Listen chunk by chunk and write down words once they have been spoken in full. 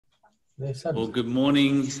Well, good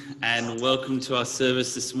morning and welcome to our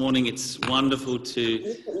service this morning. It's wonderful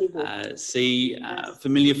to see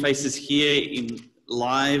familiar faces here in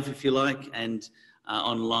live, if you like, and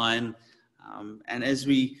online. And as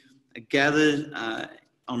we gather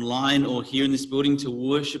online or here in this building to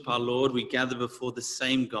worship our Lord, we gather before the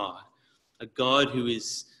same God, a God who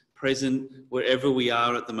is present wherever we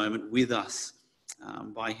are at the moment with us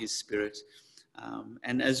by his Spirit.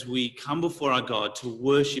 And as we come before our God to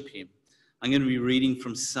worship him, I'm going to be reading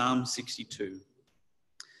from Psalm 62.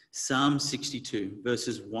 Psalm 62,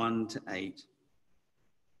 verses 1 to 8.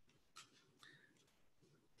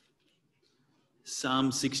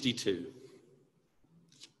 Psalm 62.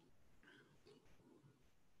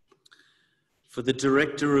 For the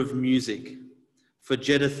director of music, for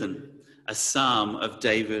Jeduthun, a psalm of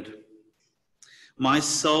David. My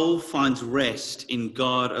soul finds rest in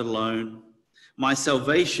God alone. My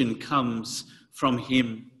salvation comes from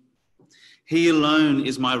him. He alone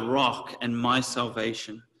is my rock and my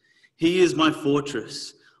salvation. He is my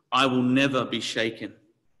fortress. I will never be shaken.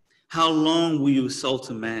 How long will you assault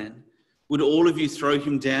a man? Would all of you throw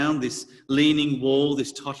him down, this leaning wall,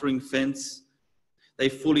 this tottering fence? They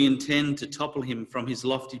fully intend to topple him from his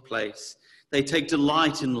lofty place. They take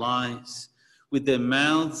delight in lies. With their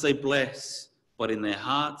mouths they bless, but in their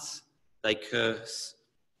hearts they curse.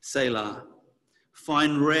 Selah.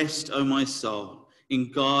 Find rest, O my soul,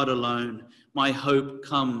 in God alone. My hope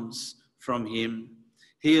comes from him.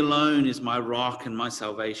 He alone is my rock and my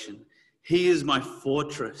salvation. He is my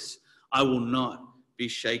fortress. I will not be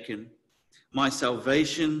shaken. My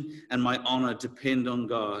salvation and my honor depend on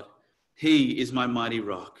God. He is my mighty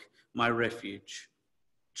rock, my refuge.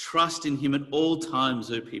 Trust in him at all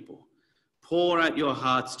times, O people. Pour out your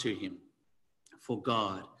hearts to him, for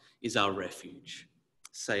God is our refuge.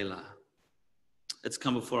 Selah. Let's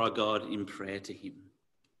come before our God in prayer to him.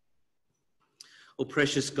 Oh,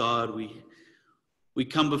 precious God, we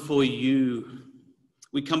come before you.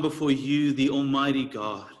 We come before you, the Almighty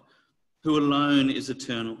God, who alone is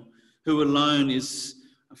eternal, who alone is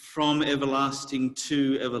from everlasting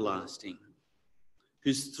to everlasting,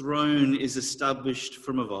 whose throne is established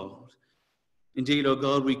from of old. Indeed, O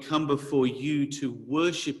God, we come before you to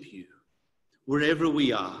worship you wherever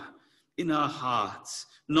we are, in our hearts,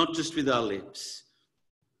 not just with our lips.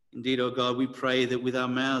 Indeed, O God, we pray that with our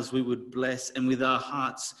mouths we would bless, and with our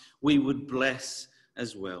hearts we would bless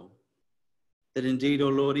as well. That indeed, O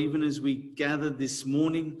Lord, even as we gather this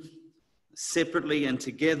morning, separately and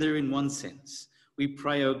together in one sense, we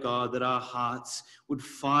pray, O God, that our hearts would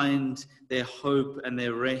find their hope and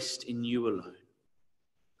their rest in you alone.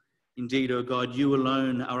 Indeed, O God, you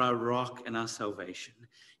alone are our rock and our salvation.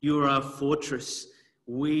 You are our fortress.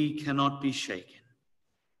 We cannot be shaken.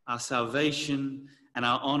 Our salvation and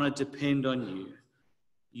our honor depend on you.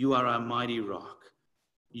 You are our mighty rock.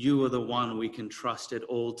 You are the one we can trust at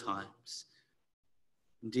all times.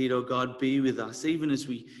 Indeed, O God, be with us, even as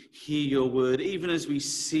we hear your word, even as we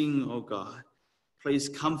sing, O God. Please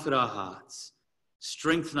comfort our hearts,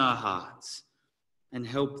 strengthen our hearts, and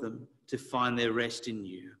help them to find their rest in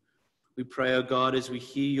you. We pray, O God, as we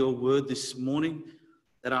hear your word this morning,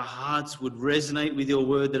 that our hearts would resonate with your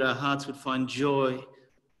word, that our hearts would find joy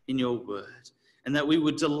in your word, and that we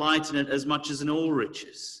would delight in it as much as in all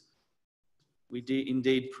riches. We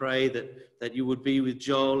indeed pray that you would be with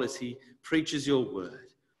Joel as he preaches your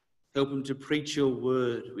word. Help him to preach your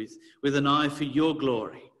word with an eye for your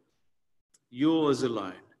glory, yours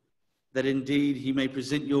alone, that indeed he may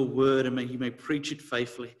present your word and he may preach it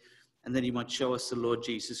faithfully, and that he might show us the Lord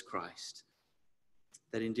Jesus Christ,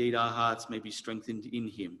 that indeed our hearts may be strengthened in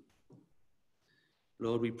him.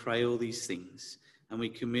 Lord, we pray all these things, and we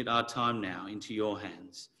commit our time now into your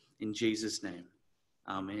hands. In Jesus' name,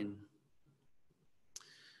 amen.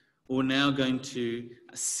 We're now going to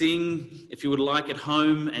sing, if you would like, at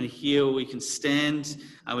home and here we can stand,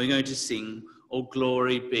 and we're going to sing, All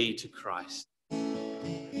Glory Be to Christ.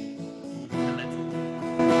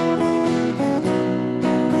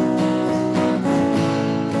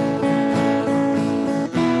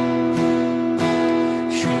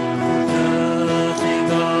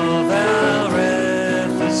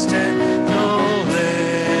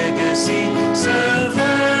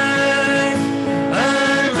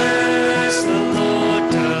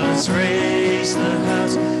 Raise the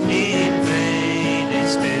house in vain,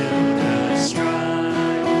 its builders strive.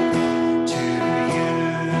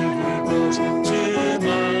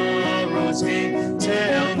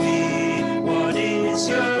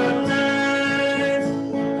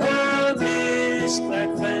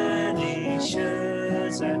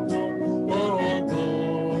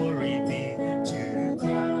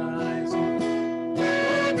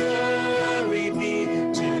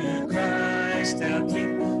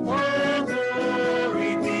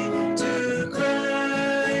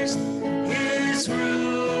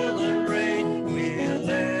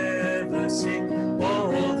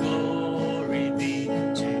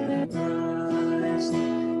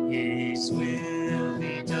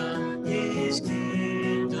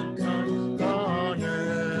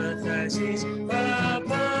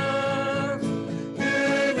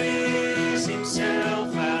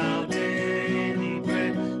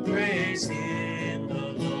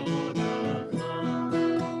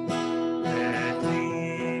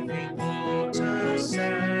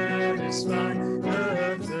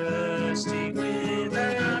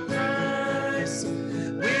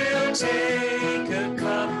 take a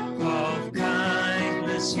cup of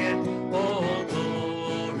kindness, yet all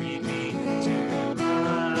glory be to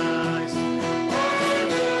Christ. All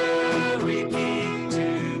glory be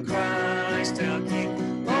to Christ our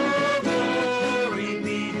King. All glory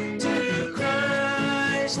be to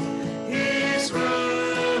Christ. His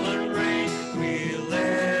rule and reign we'll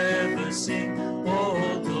ever sing.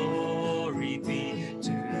 All glory be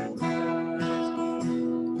to Christ.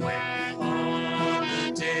 When on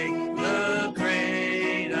the day the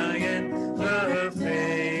great I am, the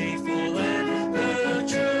faithful and the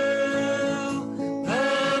true,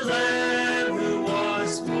 the Lamb who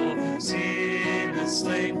was for sinners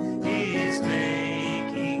slain, is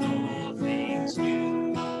making all things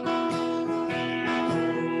new.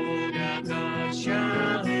 Behold, our God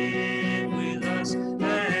shall live with us,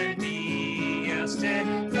 and be our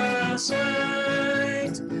steadfast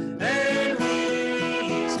light, and we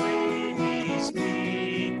his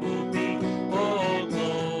people be. All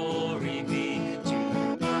glory be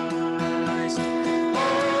to Christ.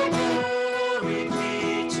 All glory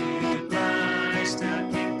be to Christ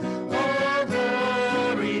our King. All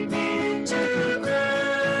glory be to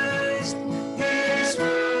Christ. His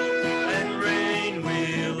rule and reign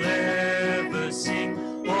we'll ever sing.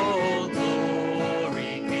 All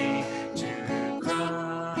glory be to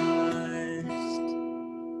Christ.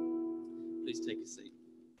 Please take a seat.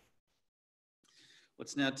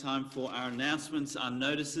 It's now time for our announcements, our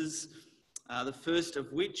notices. The first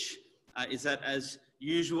of which is that, as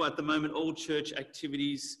usual at the moment, all church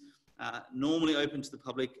activities normally open to the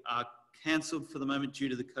public are cancelled for the moment due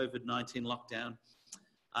to the COVID-19 lockdown.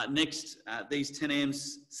 Next, these 10 a.m.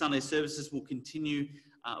 Sunday services will continue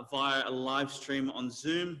via a live stream on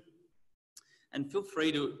Zoom. And feel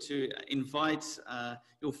free to invite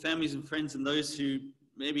your families and friends and those who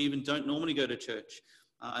maybe even don't normally go to church.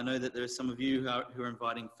 I know that there are some of you who are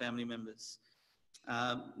inviting family members.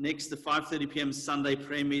 Next, the 5:30 p.m. Sunday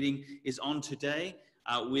prayer meeting is on today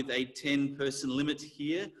with a 10-person limit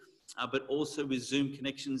here, but also with Zoom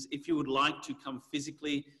connections. If you would like to come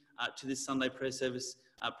physically to this Sunday prayer service,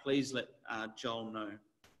 please let Joel know.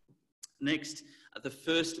 Next, the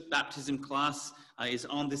first baptism class is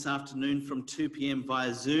on this afternoon from 2 p.m.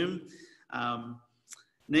 via Zoom.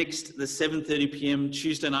 Next, the 7:30 p.m.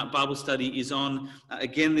 Tuesday night Bible study is on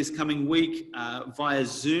again this coming week via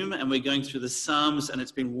Zoom, and we're going through the Psalms, and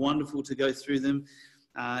it's been wonderful to go through them,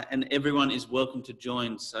 and everyone is welcome to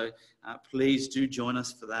join, so please do join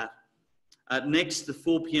us for that. Next, the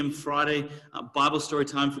 4 p.m. Friday Bible story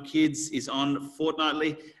time for kids is on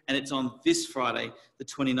fortnightly, and it's on this Friday, the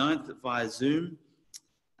 29th, via Zoom.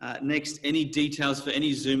 Next, any details for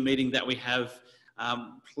any Zoom meeting that we have,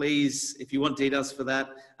 please, if you want details for that,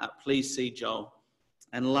 please see Joel.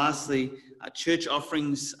 And lastly, church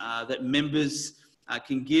offerings that members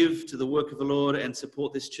can give to the work of the Lord and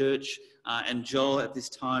support this church and Joel at this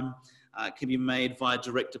time can be made via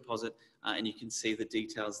direct deposit, and you can see the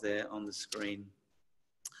details there on the screen.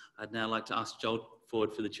 I'd now like to ask Joel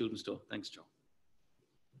forward for the children's talk. Thanks, Joel.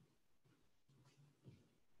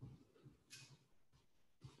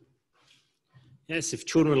 Yes, if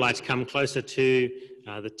children would like to come closer to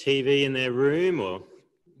the TV in their room or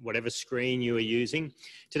whatever screen you are using.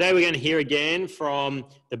 Today we're going to hear again from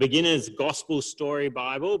the Beginner's Gospel Story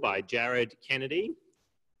Bible by Jared Kennedy.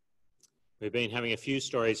 We've been having a few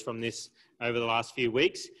stories from this over the last few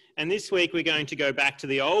weeks, and this week we're going to go back to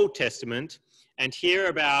the Old Testament and hear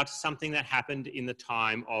about something that happened in the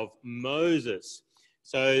time of Moses.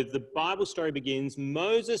 So the Bible story begins,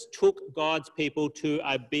 Moses took God's people to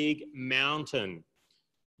a big mountain.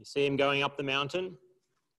 You see him going up the mountain?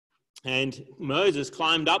 And Moses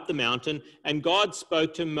climbed up the mountain, and God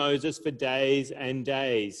spoke to Moses for days and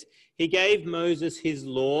days. He gave Moses his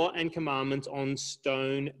law and commandments on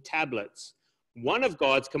stone tablets. One of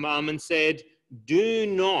God's commandments said, "Do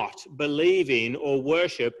not believe in or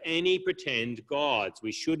worship any pretend gods."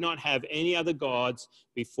 We should not have any other gods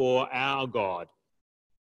before our God.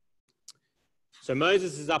 So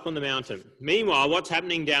Moses is up on the mountain. Meanwhile, what's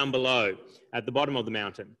happening down below at the bottom of the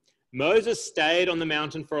mountain? Moses stayed on the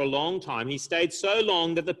mountain for a long time. He stayed so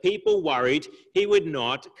long that the people worried he would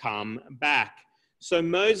not come back. So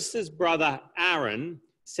Moses' brother Aaron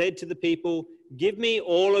said to the people, "Give me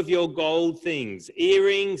all of your gold things,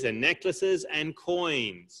 earrings and necklaces and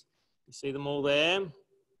coins." You see them all there?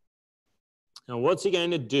 Now, what's he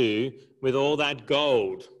going to do with all that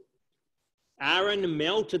gold? Aaron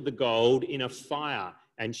melted the gold in a fire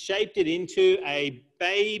and shaped it into a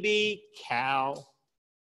baby cow,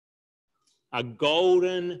 a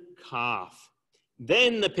golden calf.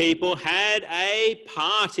 Then the people had a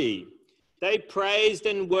party. They praised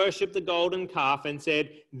and worshipped the golden calf and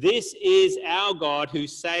said, "This is our God who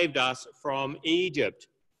saved us from Egypt."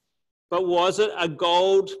 But was it a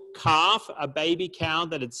gold calf, a baby cow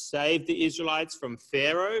that had saved the Israelites from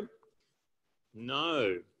Pharaoh?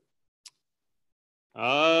 No.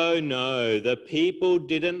 Oh no, the people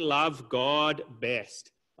didn't love God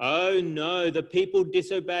best. Oh no, the people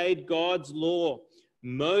disobeyed God's law.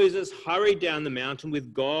 Moses hurried down the mountain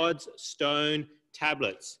with God's stone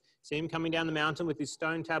tablets. See him coming down the mountain with his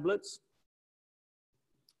stone tablets?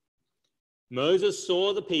 Moses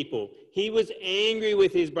saw the people. He was angry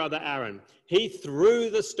with his brother Aaron. He threw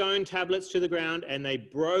the stone tablets to the ground and they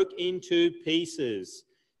broke into pieces.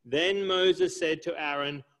 Then Moses said to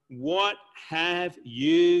Aaron, "What have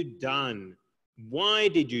you done? Why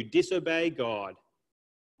did you disobey God?"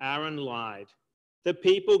 Aaron lied. "The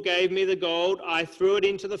people gave me the gold. I threw it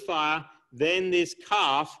into the fire. Then this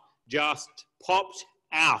calf just popped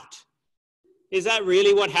out." Is that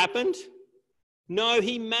really what happened? No,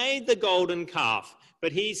 he made the golden calf,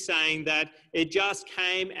 but he's saying that it just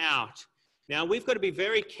came out. Now, we've got to be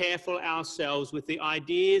very careful ourselves with the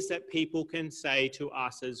ideas that people can say to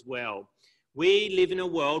us as well. We live in a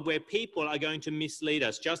world where people are going to mislead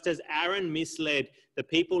us, just as Aaron misled the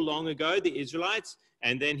people long ago, the Israelites,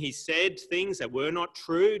 and then he said things that were not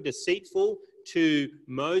true, deceitful to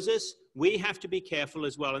Moses. We have to be careful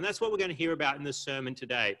as well. And that's what we're going to hear about in the sermon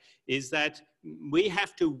today, is that we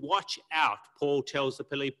have to watch out. Paul tells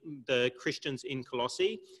the Christians in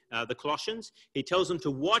Colossae, the Colossians, he tells them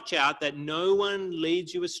to watch out that no one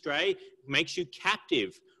leads you astray, makes you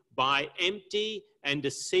captive by empty and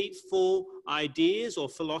deceitful ideas or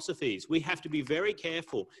philosophies. We have to be very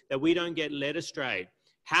careful that we don't get led astray.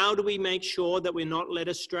 How do we make sure that we're not led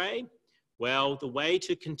astray? Well, the way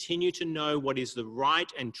to continue to know what is the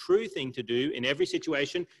right and true thing to do in every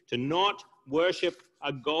situation, to not worship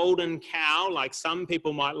a golden cow like some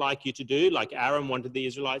people might like you to do, like Aaron wanted the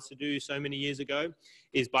Israelites to do so many years ago,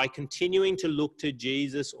 is by continuing to look to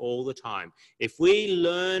Jesus all the time. If we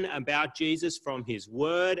learn about Jesus from his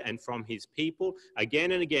word and from his people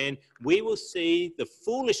again and again, we will see the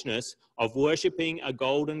foolishness of worshipping a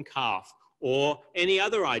golden calf or any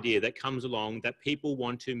other idea that comes along that people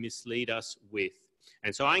want to mislead us with.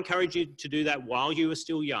 And so I encourage you to do that while you are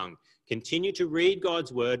still young. Continue to read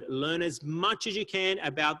God's word, learn as much as you can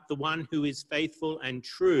about the one who is faithful and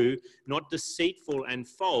true, not deceitful and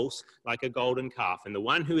false like a golden calf. And the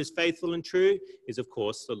one who is faithful and true is, of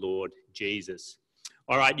course, the Lord Jesus.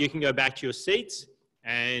 All right, you can go back to your seats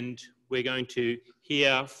and we're going to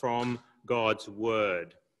hear from God's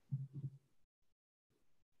word.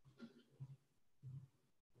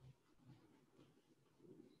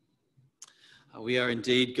 We are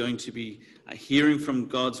indeed going to be hearing from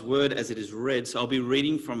God's word as it is read. So I'll be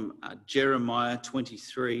reading from Jeremiah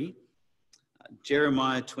 23.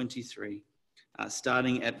 Jeremiah 23,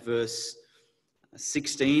 starting at verse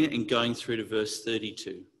 16 and going through to verse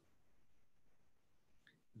 32.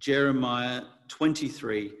 Jeremiah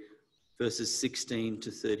 23, verses 16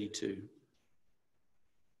 to 32.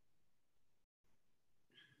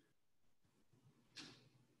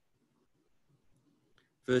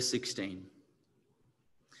 Verse 16.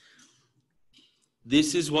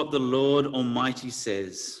 This is what the Lord Almighty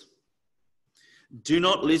says. Do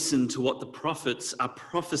not listen to what the prophets are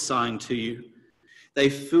prophesying to you. They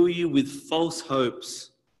fill you with false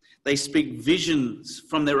hopes. They speak visions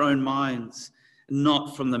from their own minds,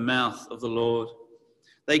 not from the mouth of the Lord.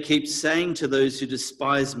 They keep saying to those who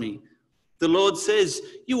despise me, the Lord says,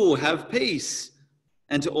 you will have peace.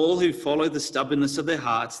 And to all who follow the stubbornness of their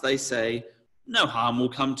hearts, they say, no harm will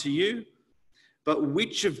come to you. But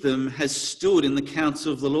which of them has stood in the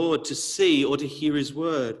counsel of the Lord to see or to hear his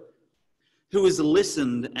word? Who has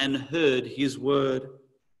listened and heard his word?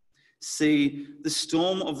 See, the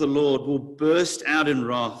storm of the Lord will burst out in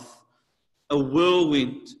wrath, a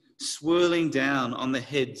whirlwind swirling down on the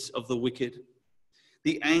heads of the wicked.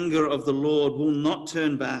 The anger of the Lord will not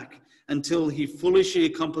turn back until he fully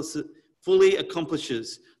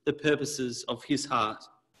accomplishes the purposes of his heart.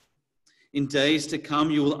 In days to come,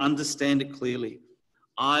 you will understand it clearly.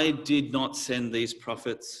 I did not send these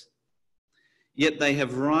prophets, yet they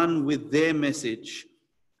have run with their message.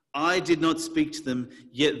 I did not speak to them,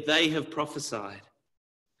 yet they have prophesied.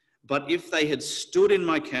 But if they had stood in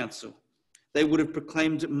my counsel, they would have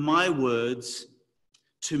proclaimed my words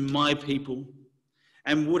to my people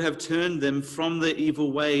and would have turned them from their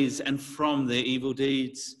evil ways and from their evil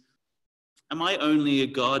deeds. Am I only a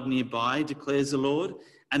God nearby, declares the Lord,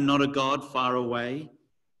 and not a God far away?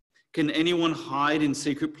 Can anyone hide in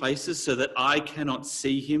secret places so that I cannot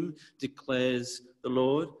see him, declares the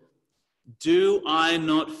Lord? Do I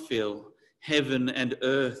not fill Heaven and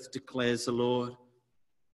earth declares the Lord.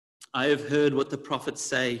 I have heard what the prophets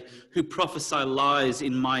say, who prophesy lies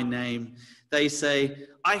in my name. They say,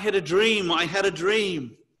 I had a dream, I had a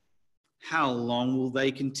dream. How long will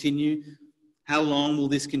they continue? How long will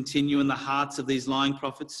this continue in the hearts of these lying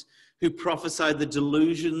prophets who prophesy the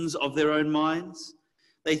delusions of their own minds?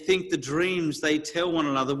 They think the dreams they tell one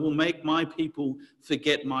another will make my people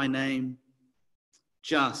forget my name,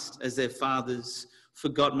 just as their fathers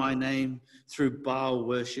forgot my name through Baal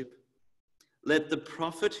worship. Let the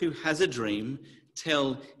prophet who has a dream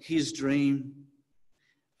tell his dream,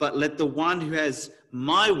 but let the one who has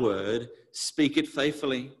my word speak it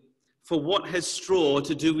faithfully. For what has straw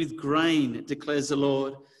to do with grain, declares the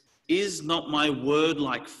Lord? Is not my word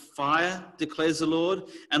like fire, declares the Lord,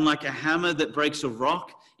 and like a hammer that breaks a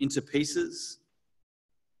rock into pieces?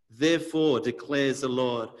 Therefore, declares the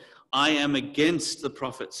Lord, I am against the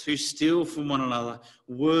prophets who steal from one another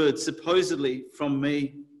words supposedly from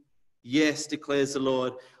me. Yes, declares the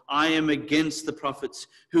Lord, I am against the prophets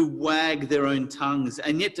who wag their own tongues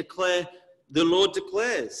and yet declare, the Lord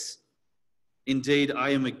declares. Indeed, I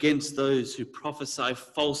am against those who prophesy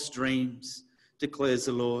false dreams, declares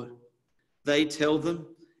the Lord. They tell them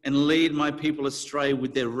and lead my people astray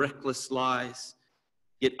with their reckless lies.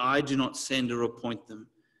 Yet I do not send or appoint them.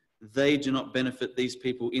 They do not benefit these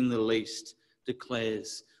people in the least,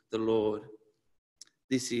 declares the Lord.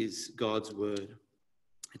 This is God's word.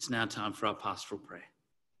 It's now time for our pastoral prayer.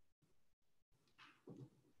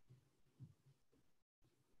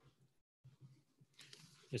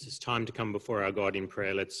 This is time to come before our God in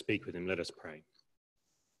prayer. Let's speak with him. Let us pray.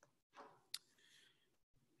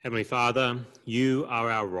 Heavenly Father, you are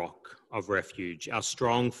our rock of refuge, our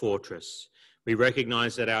strong fortress. We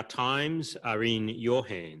recognize that our times are in your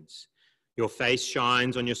hands. Your face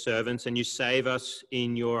shines on your servants and you save us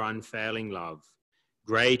in your unfailing love.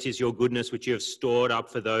 Great is your goodness which you have stored up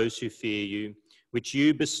for those who fear you, which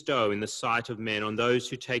you bestow in the sight of men on those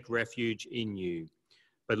who take refuge in you.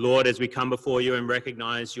 But Lord, as we come before you and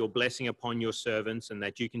recognize your blessing upon your servants and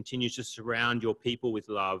that you continue to surround your people with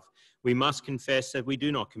love, we must confess that we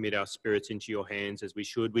do not commit our spirits into your hands as we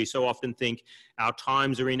should. We so often think our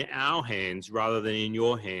times are in our hands rather than in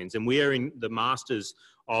your hands, and we are in the masters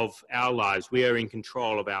of our lives. We are in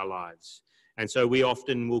control of our lives. And so we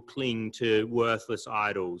often will cling to worthless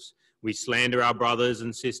idols. We slander our brothers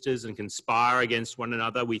and sisters and conspire against one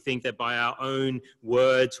another. We think that by our own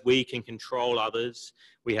words we can control others.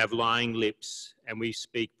 We have lying lips and we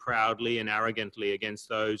speak proudly and arrogantly against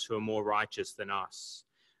those who are more righteous than us.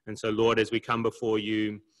 And so, Lord, as we come before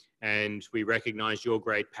you and we recognize your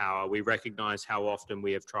great power, we recognize how often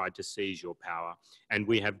we have tried to seize your power, and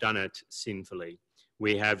we have done it sinfully.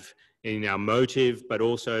 We have in our motive, but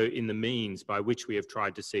also in the means by which we have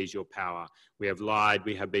tried to seize your power. We have lied,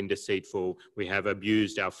 we have been deceitful, we have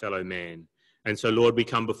abused our fellow man. And so, Lord, we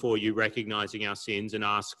come before you recognizing our sins and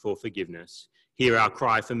ask for forgiveness. Hear our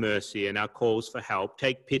cry for mercy and our calls for help.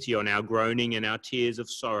 Take pity on our groaning and our tears of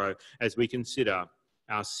sorrow as we consider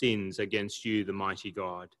our sins against you, the mighty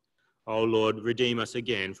God. O Lord, redeem us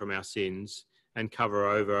again from our sins and cover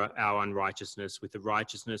over our unrighteousness with the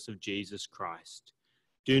righteousness of Jesus Christ.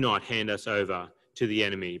 Do not hand us over to the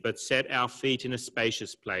enemy, but set our feet in a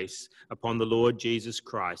spacious place upon the Lord Jesus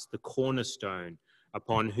Christ, the cornerstone,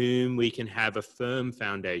 upon whom we can have a firm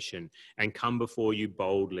foundation and come before you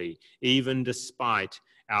boldly, even despite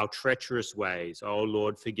our treacherous ways. Oh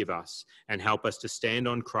Lord, forgive us and help us to stand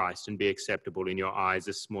on Christ and be acceptable in your eyes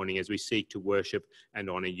this morning as we seek to worship and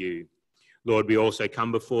honor you. Lord, we also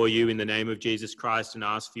come before you in the name of Jesus Christ and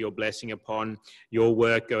ask for your blessing upon your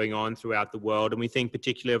work going on throughout the world. And we think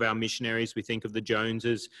particularly of our missionaries. We think of the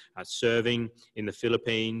Joneses serving in the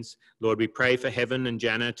Philippines. Lord, we pray for Heaven and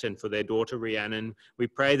Janet and for their daughter Rhiannon. We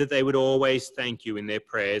pray that they would always thank you in their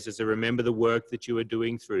prayers as they remember the work that you are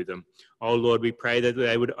doing through them. Oh Lord, we pray that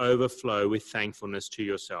they would overflow with thankfulness to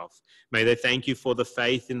yourself. May they thank you for the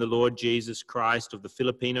faith in the Lord Jesus Christ of the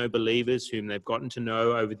Filipino believers whom they've gotten to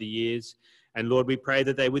know over the years. And Lord, we pray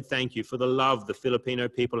that they would thank you for the love the Filipino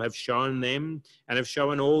people have shown them and have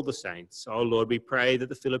shown all the saints. Oh Lord, we pray that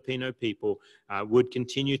the Filipino people would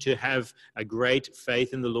continue to have a great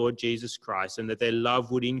faith in the Lord Jesus Christ and that their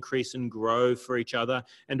love would increase and grow for each other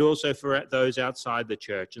and also for those outside the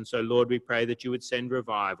church. And so, Lord, we pray that you would send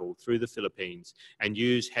revival through the Philippines and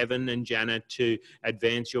use Heaven and Janet to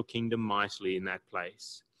advance your kingdom mightily in that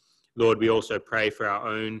place. Lord, we also pray for our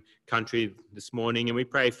own country this morning, and we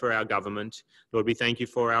pray for our government. Lord, we thank you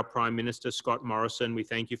for our Prime Minister, Scott Morrison. We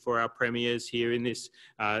thank you for our premiers here in this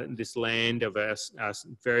land of our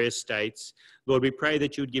various states. Lord, we pray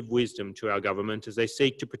that you would give wisdom to our government as they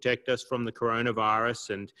seek to protect us from the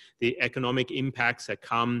coronavirus and the economic impacts that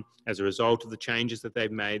come as a result of the changes that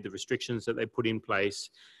they've made, the restrictions that they put in place.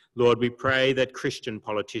 Lord, we pray that Christian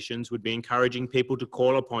politicians would be encouraging people to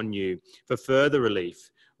call upon you for further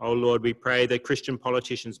relief. Oh Lord, we pray that Christian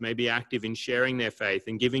politicians may be active in sharing their faith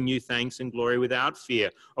and giving you thanks and glory without fear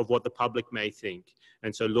of what the public may think.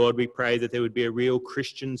 And so, Lord, we pray that there would be a real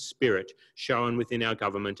Christian spirit shown within our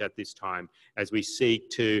government at this time as we seek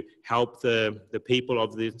to help the people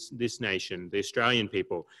of this nation, the Australian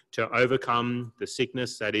people, to overcome the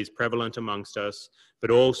sickness that is prevalent amongst us, but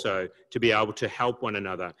also to be able to help one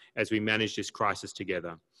another as we manage this crisis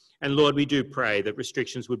together. And Lord, we do pray that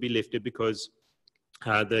restrictions would be lifted because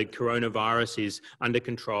the coronavirus is under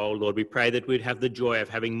control. Lord, we pray that we'd have the joy of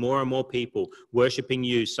having more and more people worshipping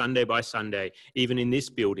you Sunday by Sunday, even in this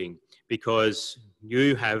building, because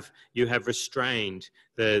you have restrained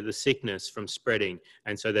the sickness from spreading,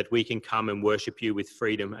 and so that we can come and worship you with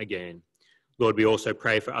freedom again. Lord, we also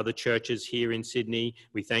pray for other churches here in Sydney.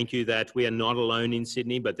 We thank you that we are not alone in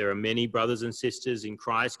Sydney, but there are many brothers and sisters in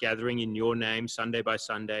Christ gathering in your name Sunday by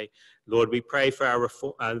Sunday. Lord, we pray for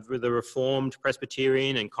the Reformed,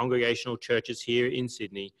 Presbyterian and Congregational churches here in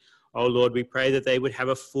Sydney. Oh Lord, we pray that they would have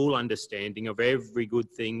a full understanding of every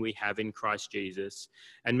good thing we have in Christ Jesus.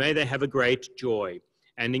 And may they have a great joy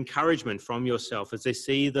and encouragement from yourself as they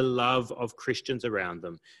see the love of Christians around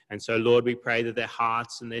them. And so, Lord, we pray that their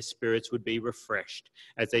hearts and their spirits would be refreshed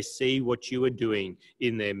as they see what you are doing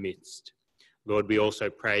in their midst. Lord, we also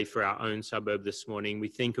pray for our own suburb this morning. We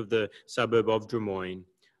think of the suburb of Drummoyne.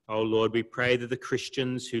 Oh, Lord, we pray that the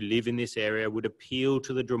Christians who live in this area would appeal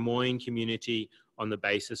to the Drummoyne community on the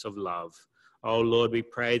basis of love. Oh Lord, we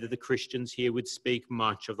pray that the Christians here would speak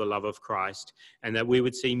much of the love of Christ, and that we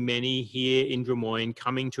would see many here in Drummoyne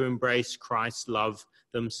coming to embrace Christ's love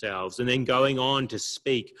themselves, and then going on to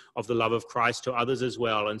speak of the love of Christ to others as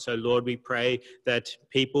well. And so, Lord, we pray that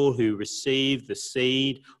people who receive the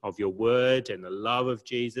seed of your word and the love of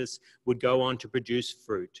Jesus would go on to produce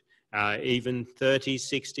fruit, even 30,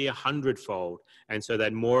 60, 100-fold, and so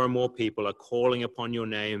that more and more people are calling upon your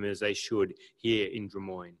name as they should here in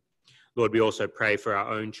Drummoyne. Lord, we also pray for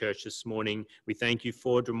our own church this morning. We thank you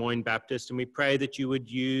for Drummoyne Baptist, and we pray that you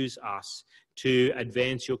would use us to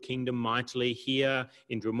advance your kingdom mightily here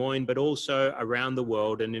in Drummoyne, but also around the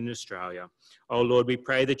world and in Australia. Oh Lord, we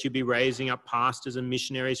pray that you be raising up pastors and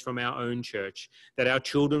missionaries from our own church, that our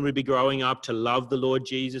children would be growing up to love the Lord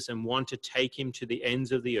Jesus and want to take him to the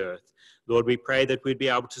ends of the earth. Lord, we pray that we'd be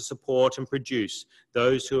able to support and produce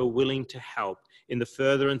those who are willing to help in the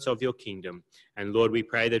furtherance of your kingdom. And Lord, we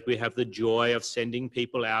pray that we have the joy of sending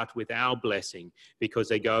people out with our blessing because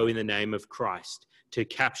they go in the name of Christ to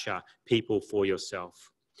capture people for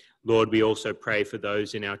yourself. Lord, we also pray for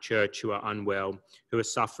those in our church who are unwell, who are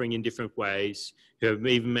suffering in different ways, who have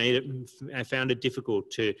even found it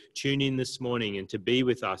difficult to tune in this morning and to be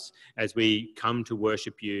with us as we come to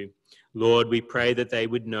worship you. Lord, we pray that they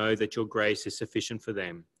would know that your grace is sufficient for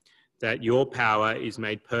them, that your power is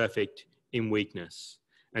made perfect in weakness.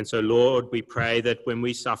 And so, Lord, we pray that when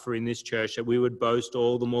we suffer in this church, that we would boast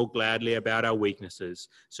all the more gladly about our weaknesses,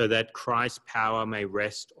 so that Christ's power may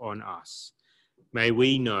rest on us. May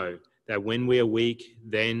we know that when we are weak,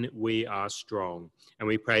 then we are strong. And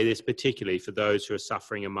we pray this particularly for those who are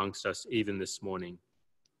suffering amongst us even this morning.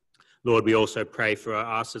 Lord, we also pray for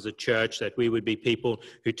us as a church that we would be people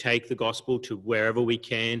who take the gospel to wherever we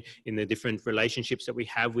can in the different relationships that we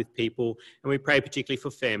have with people. And we pray particularly for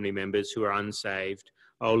family members who are unsaved.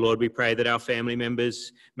 Oh, Lord, we pray that our family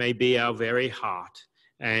members may be our very heart.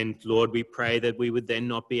 And Lord, we pray that we would then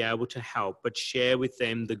not be able to help, but share with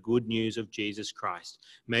them the good news of Jesus Christ.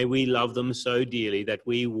 May we love them so dearly that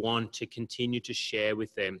we want to continue to share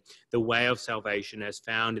with them the way of salvation as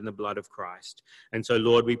found in the blood of Christ. And so,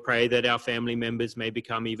 Lord, we pray that our family members may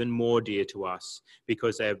become even more dear to us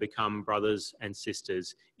because they have become brothers and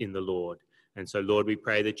sisters in the Lord. And so, Lord, we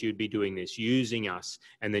pray that you'd be doing this, using us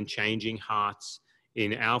and then changing hearts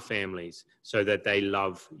in our families so that they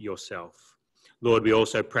love yourself. Lord, we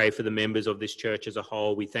also pray for the members of this church as a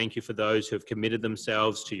whole. We thank you for those who have committed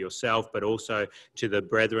themselves to yourself, but also to the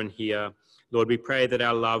brethren here. Lord, we pray that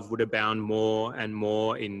our love would abound more and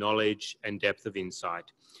more in knowledge and depth of insight.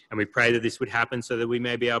 And we pray that this would happen so that we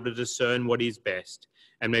may be able to discern what is best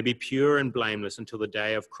and may be pure and blameless until the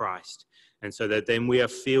day of Christ. and so that then we are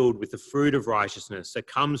filled with the fruit of righteousness that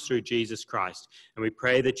comes through Jesus Christ. And we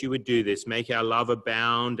pray that you would do this, make our love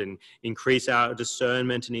abound and increase our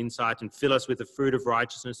discernment and insight and fill us with the fruit of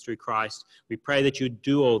righteousness through Christ. We pray that you would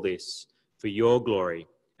do all this for your glory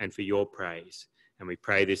and for your praise. And we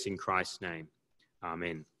pray this in Christ's name.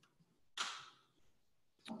 Amen.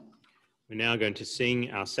 We're now going to sing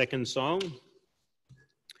our second song.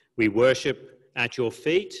 We worship at your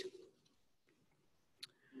feet.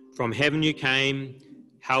 From heaven you came,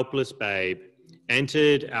 helpless babe,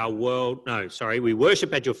 entered our world. We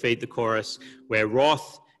worship at your feet, the chorus, where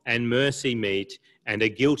wrath and mercy meet, and a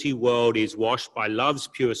guilty world is washed by love's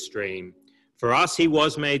pure stream. For us he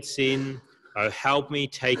was made sin, oh help me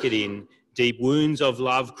take it in. Deep wounds of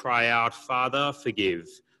love cry out, Father, forgive.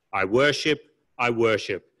 I worship,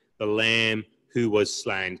 the Lamb who was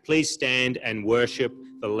slain. Please stand and worship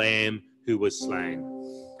the Lamb who was slain.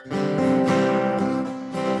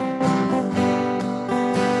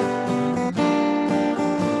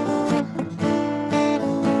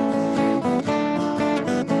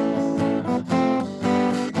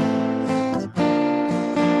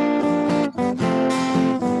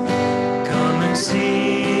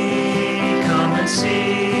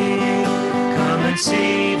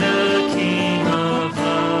 See the King of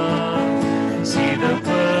love, see the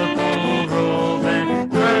purple robe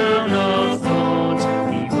and crown of thorns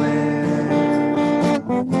he wears.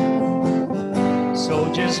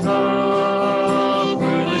 Soldiers mark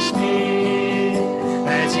through the spear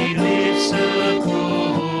as he lifts a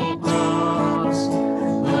cruel cross.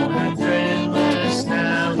 Long and threadless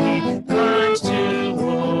now he climbs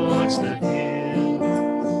towards the hill.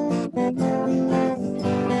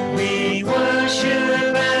 We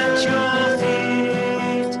worship at your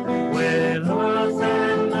feet, where love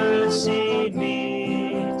and mercy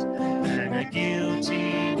meet, and a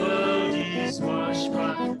guilty world is washed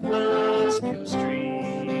by love's pure stream.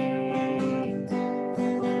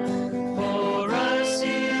 For us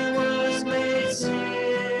he was made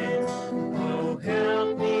sin, oh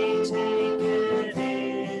help me take it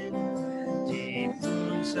in. Deep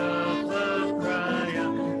wounds of love cry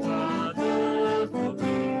out, Father, forgive.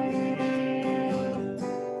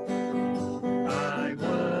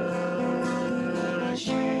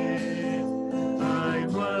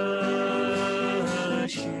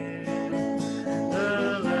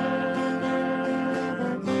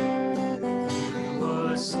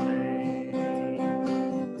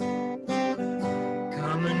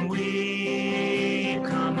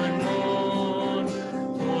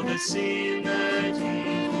 Sin that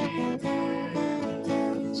he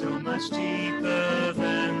did, so much deeper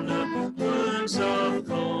than the wounds of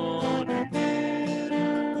thorn and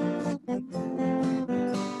nail.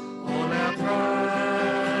 All our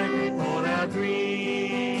pride, all our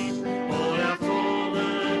grief, all our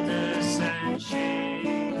fallenness and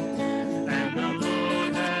shame, and the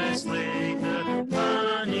Lord has laid the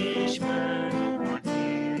punishment on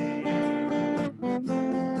him.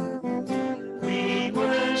 We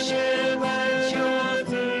worship at your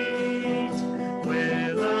feet,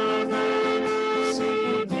 where love and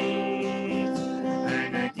mercy meet,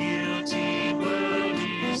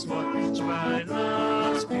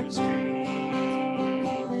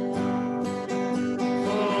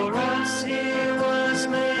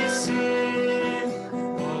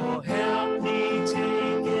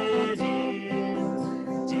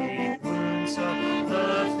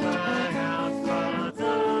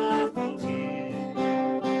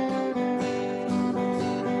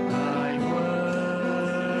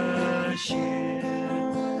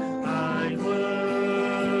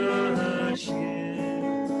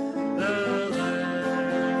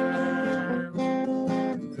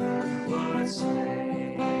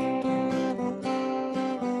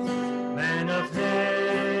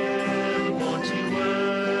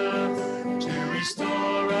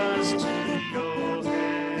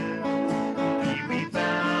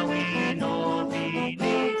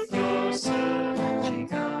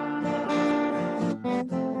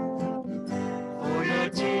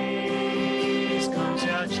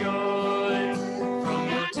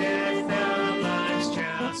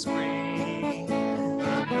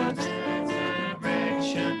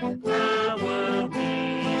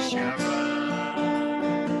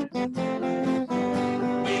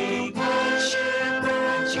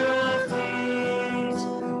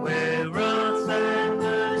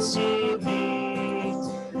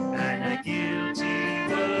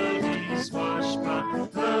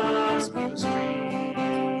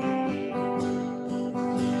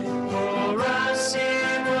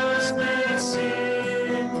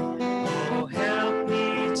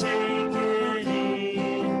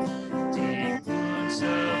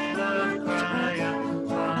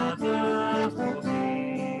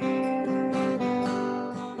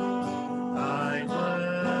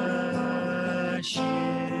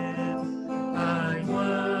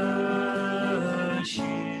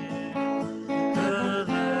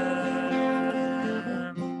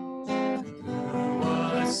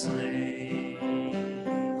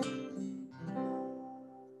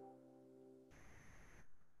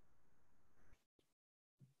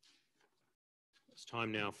 It's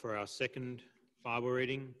time now for our second Bible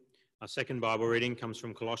reading. Our second Bible reading comes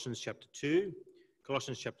from Colossians chapter 2.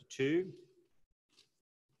 Colossians chapter 2,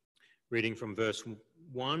 reading from verse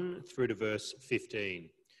 1 through to verse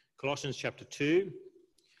 15. Colossians chapter 2,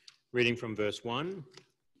 reading from verse 1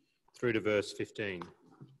 through to verse 15.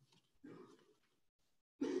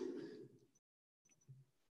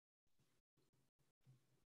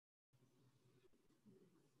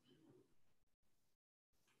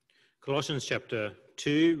 Colossians chapter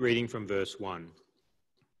 2, reading from verse 1.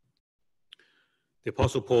 The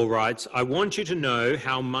Apostle Paul writes, I want you to know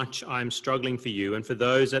how much I am struggling for you and for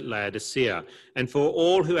those at Laodicea, and for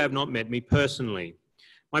all who have not met me personally.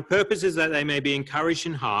 My purpose is that they may be encouraged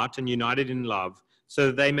in heart and united in love, so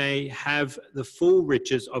that they may have the full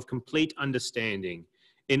riches of complete understanding,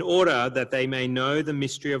 in order that they may know the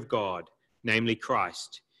mystery of God, namely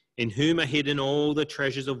Christ, in whom are hidden all the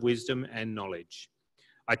treasures of wisdom and knowledge.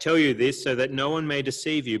 I tell you this so that no one may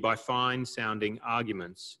deceive you by fine-sounding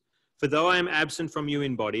arguments. For though I am absent from you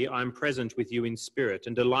in body, I am present with you in spirit,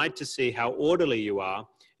 and delight to see how orderly you are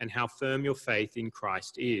and how firm your faith in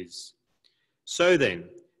Christ is. So then,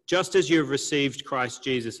 just as you have received Christ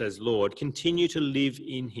Jesus as Lord, continue to live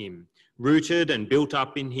in him, rooted and built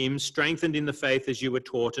up in him, strengthened in the faith as you were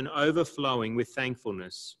taught, and overflowing with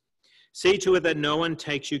thankfulness. See to it that no one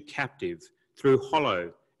takes you captive through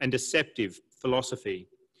hollow and deceptive philosophy,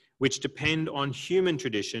 which depend on human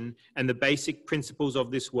tradition and the basic principles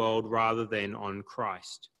of this world rather than on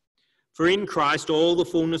Christ. For in Christ all the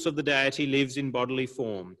fullness of the deity lives in bodily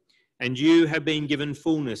form, and you have been given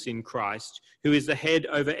fullness in Christ, who is the head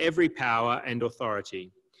over every power and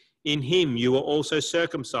authority. In him you were also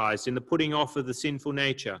circumcised in the putting off of the sinful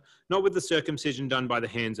nature, not with the circumcision done by the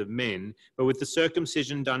hands of men, but with the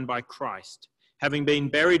circumcision done by Christ, having been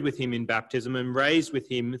buried with him in baptism and raised with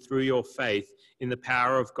him through your faith in the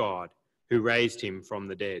power of God, who raised him from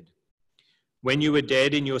the dead. When you were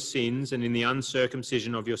dead in your sins and in the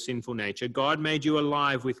uncircumcision of your sinful nature, God made you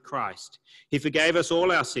alive with Christ. He forgave us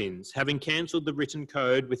all our sins, having cancelled the written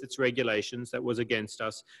code with its regulations that was against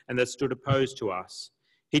us and that stood opposed to us.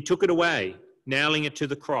 He took it away, nailing it to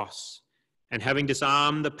the cross, and having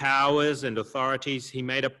disarmed the powers and authorities, he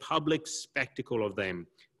made a public spectacle of them,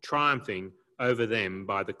 triumphing over them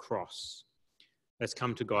by the cross. Let's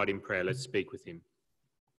come to God in prayer. Let's speak with him.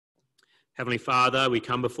 Heavenly Father, we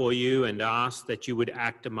come before you and ask that you would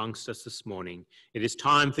act amongst us this morning. It is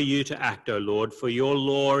time for you to act, O Lord, for your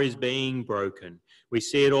law is being broken. We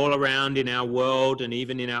see it all around in our world and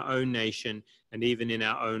even in our own nation and even in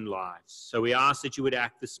our own lives. So we ask that you would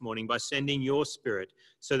act this morning by sending your Spirit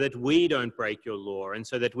so that we don't break your law and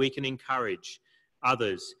so that we can encourage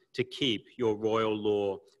others to keep your royal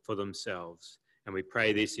law for themselves. And we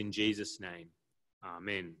pray this in Jesus' name.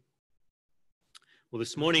 Amen. Well,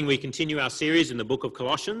 this morning we continue our series in the book of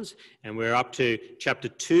Colossians, and we're up to chapter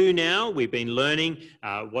 2 now. We've been learning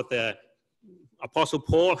what the Apostle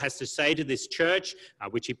Paul has to say to this church,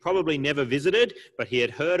 which he probably never visited, but he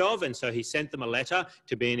had heard of, and so he sent them a letter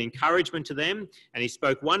to be an encouragement to them, and he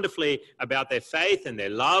spoke wonderfully about their faith and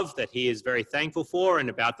their love that he is very thankful for,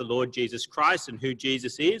 and about the Lord Jesus Christ and who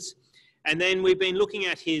Jesus is. And then we've been looking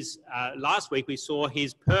at his, last week we saw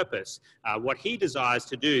his purpose, what he desires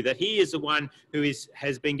to do, that he is the one who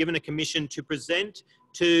has been given a commission to present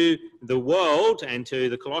to the world and to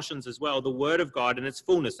the Colossians as well, the word of God in its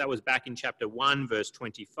fullness. That was back in chapter 1, verse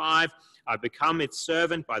 25. I've become its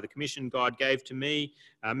servant by the commission God gave to me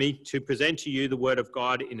to present to you the word of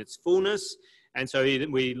God in its fullness. And so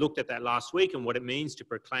we looked at that last week and what it means to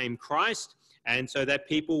proclaim Christ, and so that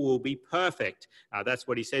people will be perfect. That's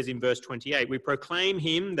what he says in verse 28. We proclaim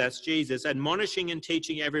him, that's Jesus, admonishing and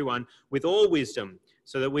teaching everyone with all wisdom,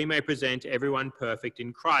 so that we may present everyone perfect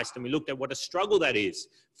in Christ. And we looked at what a struggle that is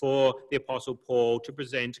for the Apostle Paul to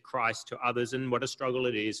present Christ to others, and what a struggle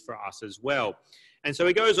it is for us as well. And so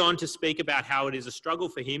he goes on to speak about how it is a struggle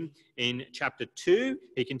for him in chapter 2.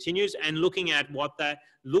 He continues and looking at what that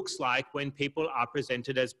looks like when people are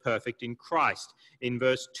presented as perfect in Christ. In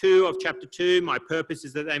verse 2 of chapter 2, my purpose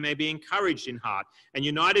is that they may be encouraged in heart and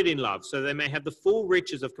united in love, so they may have the full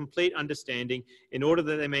riches of complete understanding, in order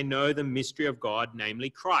that they may know the mystery of God,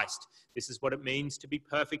 namely Christ. This is what it means to be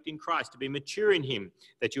perfect in Christ, to be mature in him,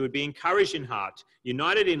 that you would be encouraged in heart,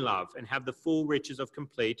 united in love, and have the full riches of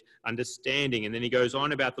complete understanding. And then he goes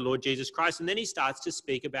on about the Lord Jesus Christ, and then he starts to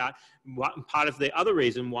speak about part of the other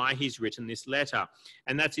reason why he's written this letter.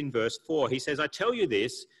 And that's in verse 4. He says, I tell you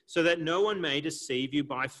this so that no one may deceive you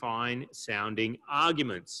by fine-sounding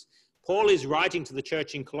arguments. Paul is writing to the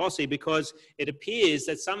church in Colossae because it appears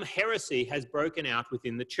that some heresy has broken out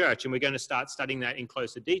within the church. And we're going to start studying that in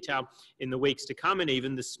closer detail in the weeks to come and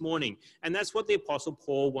even this morning. And that's what the Apostle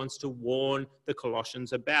Paul wants to warn the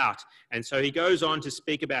Colossians about. And so he goes on to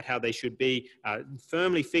speak about how they should be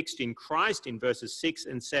firmly fixed in Christ in verses 6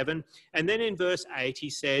 and 7. And then in verse 8, he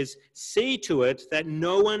says, "See to it that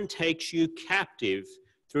no one takes you captive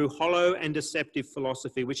through hollow and deceptive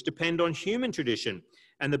philosophy, which depend on human tradition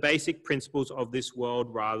and the basic principles of this world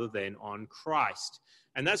rather than on Christ."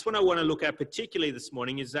 And that's what I want to look at particularly this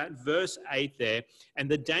morning, is that verse 8 there, and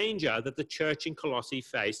the danger that the church in Colossae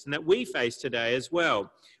faced and that we face today as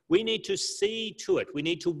well. We need to see to it. We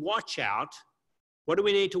need to watch out. What do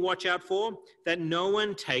we need to watch out for? That no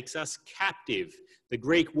one takes us captive. The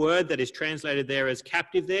Greek word that is translated there as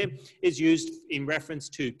captive there is used in reference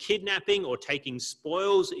to kidnapping or taking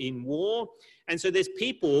spoils in war. And so there's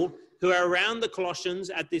people who are around the Colossians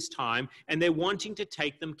at this time, and they're wanting to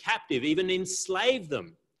take them captive, even enslave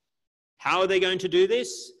them. How are they going to do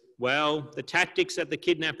this? Well, the tactics that the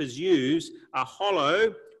kidnappers use are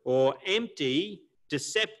hollow or empty,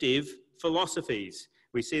 deceptive philosophies.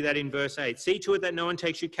 We see that in verse 8. "See to it that no one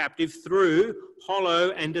takes you captive through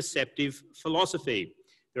hollow and deceptive philosophy."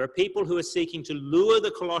 There are people who are seeking to lure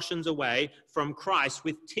the Colossians away from Christ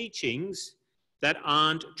with teachings that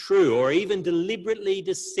aren't true or even deliberately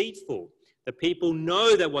deceitful. The people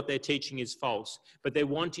know that what they're teaching is false, but they're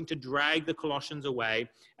wanting to drag the Colossians away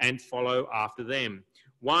and follow after them.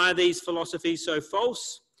 Why are these philosophies so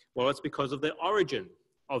false? Well, it's because of the origin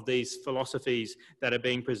of these philosophies that are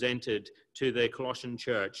being presented to the Colossian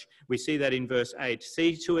church. We see that in verse 8.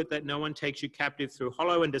 "See to it that no one takes you captive through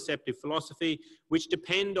hollow and deceptive philosophy, which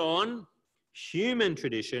depend on human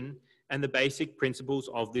tradition and the basic principles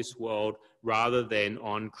of this world rather than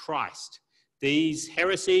on Christ." These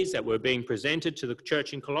heresies that were being presented to the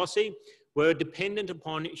church in Colossae were dependent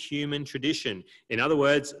upon human tradition. In other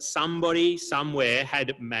words, somebody somewhere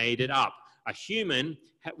had made it up. A human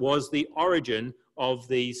was the origin of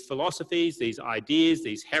these philosophies, these ideas,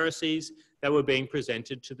 these heresies that were being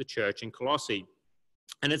presented to the church in Colossae.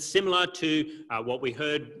 And it's similar to what we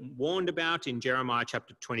heard warned about in Jeremiah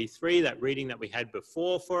chapter 23, that reading that we had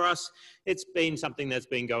before for us. It's been something that's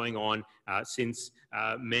been going on since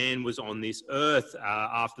man was on this earth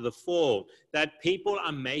after the fall, that people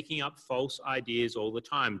are making up false ideas all the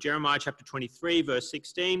time. Jeremiah chapter 23, verse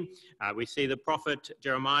 16, we see the prophet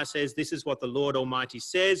Jeremiah says, "This is what the Lord Almighty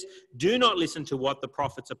says, do not listen to what the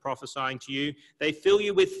prophets are prophesying to you. They fill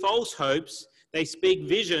you with false hopes. They speak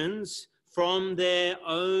visions from their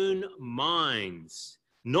own minds,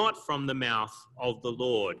 not from the mouth of the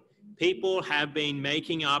Lord." People have been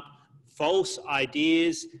making up false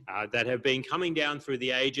ideas that have been coming down through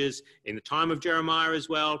the ages, in the time of Jeremiah as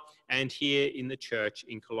well, and here in the church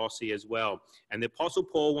in Colossae as well. And the Apostle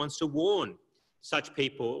Paul wants to warn such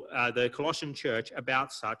people, the Colossian church,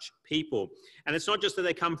 about such people. And it's not just that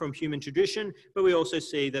they come from human tradition, but we also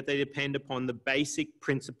see that they depend upon the basic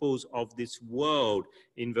principles of this world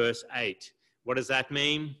in verse 8. What does that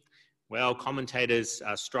mean? Well, commentators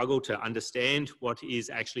struggle to understand what is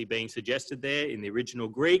actually being suggested there in the original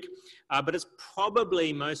Greek, but it's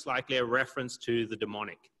probably most likely a reference to the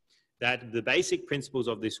demonic, that the basic principles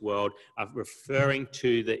of this world are referring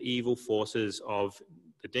to the evil forces of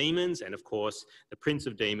the demons, and of course, the prince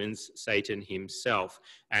of demons, Satan himself.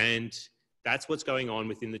 And that's what's going on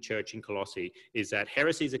within the church in Colossae, is that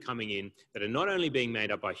heresies are coming in that are not only being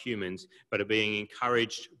made up by humans, but are being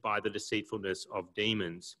encouraged by the deceitfulness of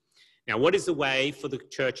demons. Now, what is the way for the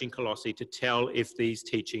church in Colossae to tell if these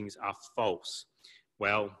teachings are false?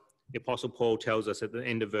 Well, the Apostle Paul tells us at the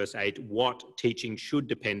end of verse 8 what teaching should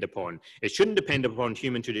depend upon. It shouldn't depend upon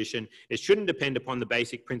human tradition. It shouldn't depend upon the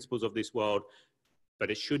basic principles of this world, but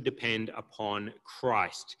it should depend upon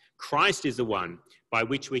Christ. Christ is the one by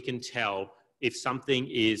which we can tell if something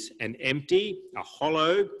is an empty, a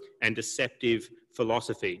hollow, and deceptive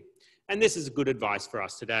philosophy. And this is good advice for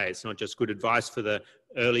us today. It's not just good advice for the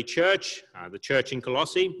early church, the church in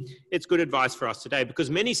Colossae. It's good advice for us today because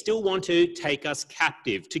many still want to take us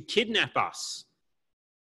captive, to kidnap us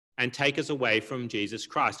and take us away from Jesus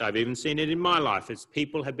Christ. I've even seen it in my life as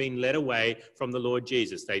people have been led away from the Lord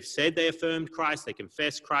Jesus. They've said they affirmed Christ, they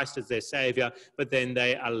confess Christ as their Savior, but then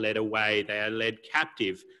they are led away. They are led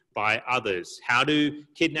captive by others. How do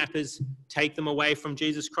kidnappers take them away from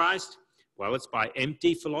Jesus Christ? Well, it's by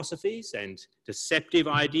empty philosophies and deceptive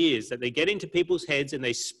ideas that they get into people's heads and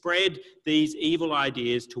they spread these evil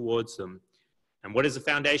ideas towards them. And what is the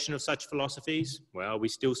foundation of such philosophies? Well, we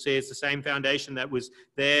still see it's the same foundation that was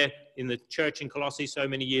there in the church in Colossae so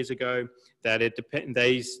many years ago, that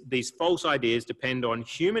these false ideas depend on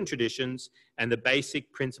human traditions and the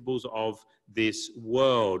basic principles of this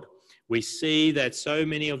world. We see that so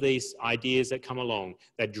many of these ideas that come along,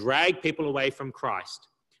 that drag people away from Christ,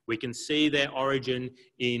 we can see their origin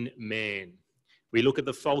in man. We look at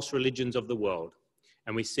the false religions of the world,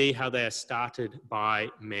 and we see how they are started by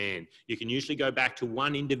man. You can usually go back to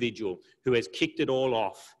one individual who has kicked it all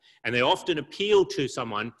off, and they often appeal to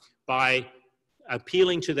someone by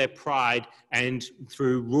appealing to their pride and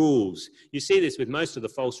through rules. You see this with most of the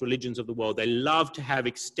false religions of the world. They love to have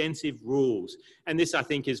extensive rules. And this, I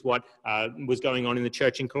think, is what was going on in the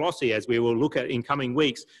church in Colossae, as we will look at in coming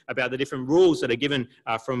weeks, about the different rules that are given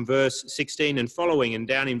from verse 16 and following, and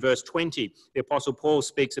down in verse 20. The Apostle Paul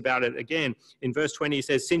speaks about it again. In verse 20, he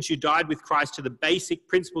says, since you died with Christ to the basic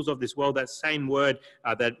principles of this world, that same word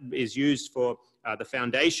that is used for the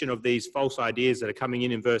foundation of these false ideas that are coming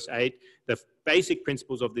in verse 8, the basic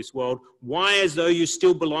principles of this world, why, as though you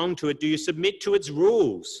still belong to it, do you submit to its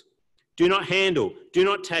rules? Do not handle, do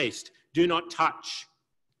not taste, do not touch.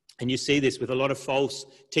 And you see this with a lot of false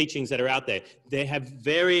teachings that are out there. They have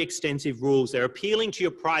very extensive rules. They're appealing to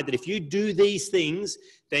your pride that if you do these things,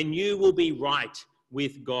 then you will be right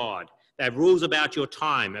with God. They have rules about your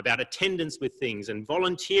time, about attendance with things and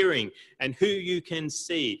volunteering and who you can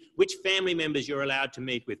see, which family members you're allowed to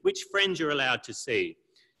meet with, which friends you're allowed to see.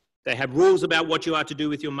 They have rules about what you are to do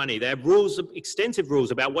with your money. They have rules, extensive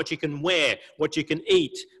rules about what you can wear, what you can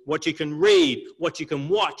eat, what you can read, what you can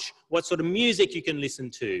watch, what sort of music you can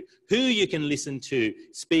listen to, who you can listen to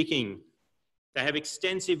speaking. They have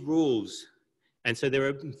extensive rules. And so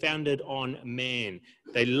they're founded on man.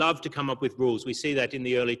 They love to come up with rules. We see that in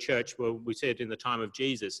the early church, where we see it in the time of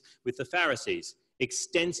Jesus with the Pharisees.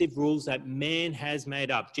 Extensive rules that man has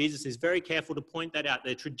made up. Jesus is very careful to point that out.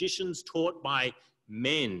 They're traditions taught by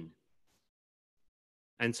men.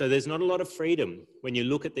 And so there's not a lot of freedom when you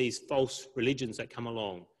look at these false religions that come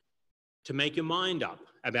along to make your mind up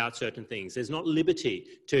about certain things. There's not liberty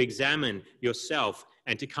to examine yourself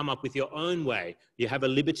and to come up with your own way. You have a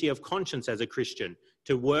liberty of conscience as a Christian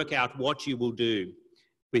to work out what you will do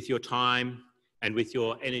with your time and with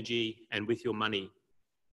your energy and with your money.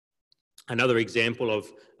 Another example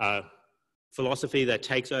of philosophy that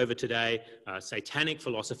takes over today, satanic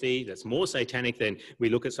philosophy, that's more satanic than we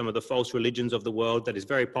look at some of the false religions of the world, that is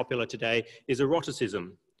very popular today, is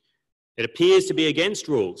eroticism. It appears to be against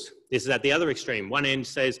rules. This is at the other extreme. One end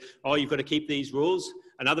says, oh, you've got to keep these rules.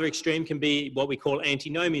 Another extreme can be what we call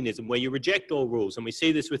antinomianism, where you reject all rules. And we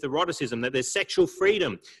see this with eroticism, that there's sexual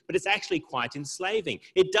freedom, but it's actually quite enslaving.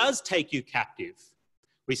 It does take you captive.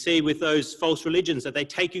 We see with those false religions that they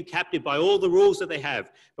take you captive by all the rules that they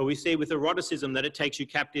have. But we see with eroticism that it takes you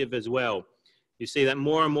captive as well. You see that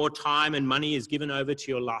more and more time and money is given over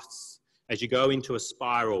to your lusts as you go into a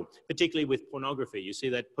spiral, particularly with pornography. You see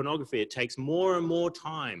that pornography, it takes more and more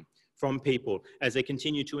time from people as they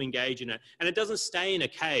continue to engage in it. And it doesn't stay in a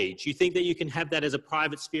cage. You think that you can have that as a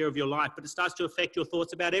private sphere of your life, but it starts to affect your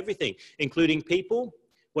thoughts about everything, including people,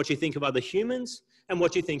 what you think of other humans, and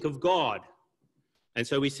what you think of God. And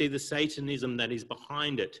so we see the Satanism that is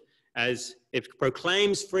behind it, as it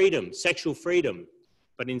proclaims freedom, sexual freedom,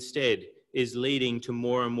 but instead is leading to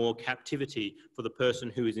more and more captivity for the person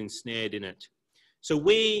who is ensnared in it. So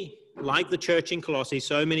we, like the church in Colossae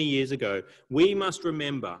so many years ago, we must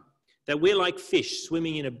remember that we're like fish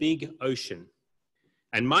swimming in a big ocean.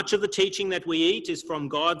 And much of the teaching that we eat is from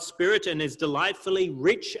God's Spirit and is delightfully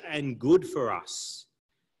rich and good for us.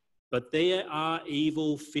 But there are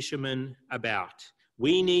evil fishermen about.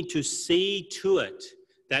 We need to see to it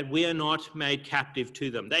that we are not made captive to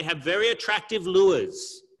them. They have very attractive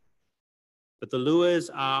lures, but the lures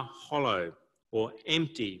are hollow or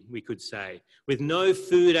empty, we could say, with no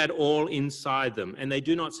food at all inside them, and they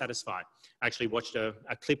do not satisfy. I actually watched a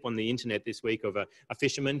clip on the internet this week of a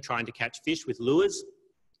fisherman trying to catch fish with lures,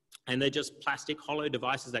 and they're just plastic hollow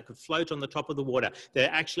devices that could float on the top of the water. There's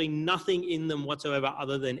actually nothing in them whatsoever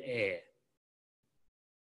other than air.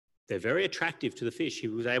 They're very attractive to the fish. He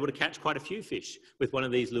was able to catch quite a few fish with one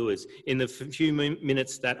of these lures in the few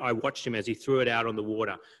minutes that I watched him as he threw it out on the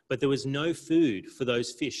water. But there was no food for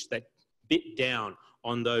those fish that bit down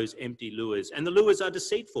on those empty lures. And the lures are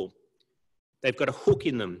deceitful. They've got a hook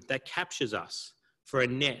in them that captures us for a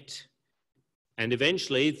net. And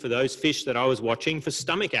eventually, for those fish that I was watching, for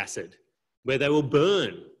stomach acid, where they will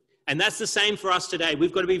burn. And that's the same for us today.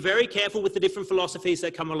 We've got to be very careful with the different philosophies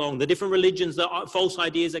that come along, the different religions, the false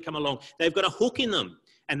ideas that come along. They've got a hook in them,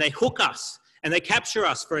 and they hook us, and they capture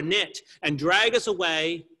us for a net and drag us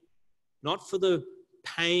away not for the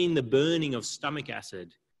pain, the burning of stomach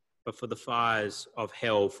acid, but for the fires of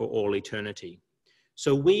hell for all eternity.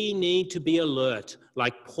 So we need to be alert,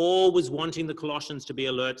 like Paul was wanting the Colossians to be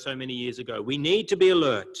alert so many years ago. We need to be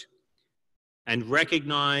alert and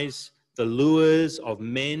recognize the lures of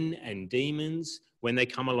men and demons when they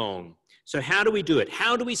come along. So how do we do it?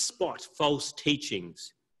 How do we spot false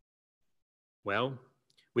teachings? Well,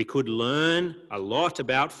 we could learn a lot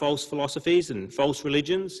about false philosophies and false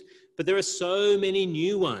religions, but there are so many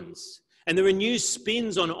new ones. And there are new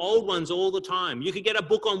spins on old ones all the time. You could get a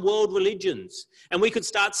book on world religions, and we could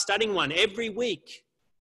start studying one every week.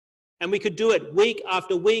 And we could do it week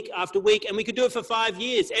after week after week, and we could do it for 5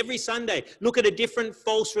 years, every Sunday. Look at a different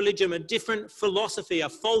false religion, a different philosophy, a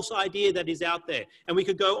false idea that is out there. And we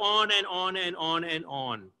could go on and on and on and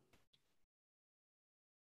on.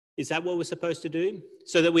 Is that what we're supposed to do?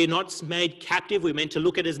 So that we're not made captive. We're meant to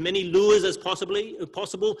look at as many lures as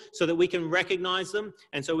possible so that we can recognize them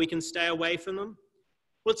and so we can stay away from them.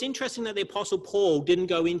 Well, it's interesting that the Apostle Paul didn't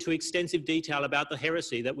go into extensive detail about the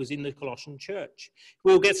heresy that was in the Colossian church.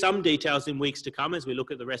 We'll get some details in weeks to come as we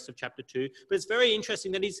look at the rest of chapter 2, but it's very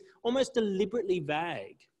interesting that he's almost deliberately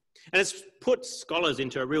vague. And it's put scholars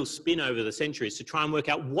into a real spin over the centuries to try and work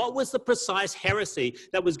out what was the precise heresy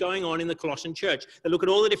that was going on in the Colossian church. They look at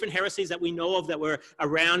all the different heresies that we know of that were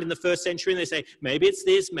around in the first century, and they say, maybe it's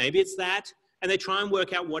this, maybe it's that, and they try and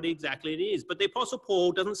work out what exactly it is. But the Apostle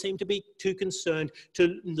Paul doesn't seem to be too concerned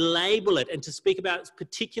to label it and to speak about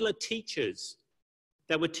particular teachers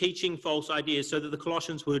that were teaching false ideas so that the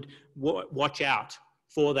Colossians would watch out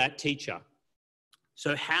for that teacher.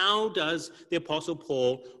 So how does the Apostle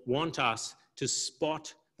Paul want us to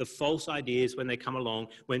spot the false ideas when they come along,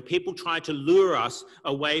 when people try to lure us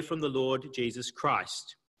away from the Lord Jesus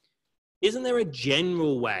Christ? Isn't there a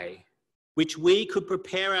general way which we could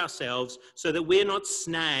prepare ourselves so that we're not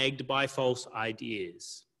snagged by false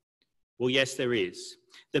ideas? Well, yes, there is.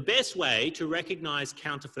 The best way to recognize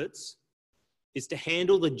counterfeits is to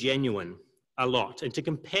handle the genuine a lot and to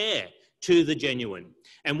compare to the genuine.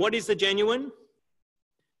 And what is the genuine?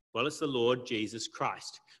 Well, it's the Lord Jesus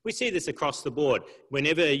Christ. We see this across the board.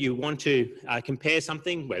 Whenever you want to compare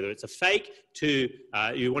something, whether it's a fake to,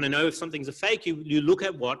 you want to know if something's a fake, you look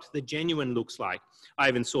at what the genuine looks like. I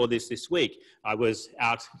even saw this week. I was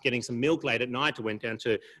out getting some milk late at night. I went down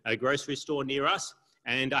to a grocery store near us,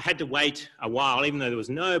 and I had to wait a while, even though there was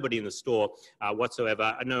nobody in the store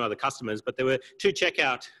whatsoever, no other customers, but there were 2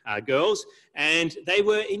 checkout girls, and they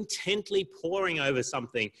were intently poring over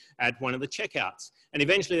something at one of the checkouts. And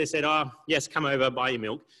eventually they said, oh, yes, come over, buy your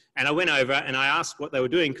milk. And I went over and I asked what they were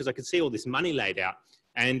doing because I could see all this money laid out.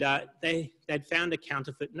 And they'd found a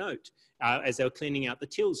counterfeit note as they were cleaning out the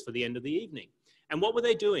tills for the end of the evening. And what were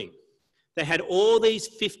they doing? They had all these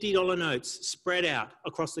 $50 notes spread out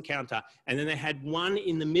across the counter, and then they had one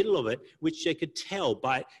in the middle of it, which they could tell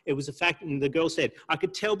by, it was a fact, and the girl said, I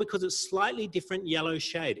could tell because it's slightly different yellow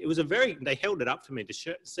shade. It was they held it up for me to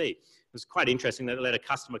see. It was quite interesting that they let a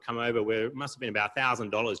customer come over where it must have been about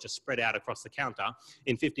 $1,000 just spread out across the counter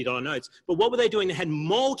in $50 notes. But what were they doing? They had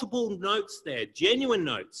multiple notes there, genuine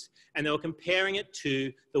notes, and they were comparing it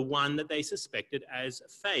to the one that they suspected as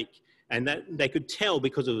fake. And that they could tell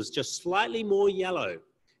because it was just slightly more yellow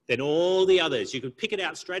than all the others. You could pick it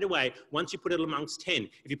out straight away once you put it amongst 10.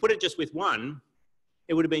 If you put it just with one,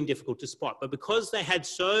 it would have been difficult to spot. But because they had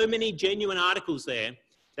so many genuine articles there,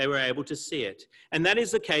 they were able to see it. And that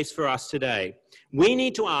is the case for us today. We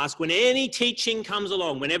need to ask, when any teaching comes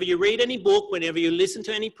along, whenever you read any book, whenever you listen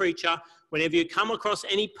to any preacher, whenever you come across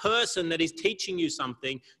any person that is teaching you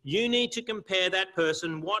something, you need to compare that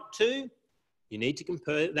person what to? You need to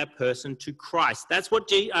compare that person to Christ. That's what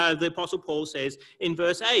the Apostle Paul says in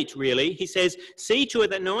verse 8, really. He says, see to it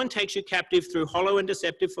that no one takes you captive through hollow and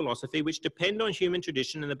deceptive philosophy, which depend on human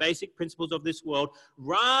tradition and the basic principles of this world,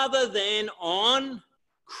 rather than on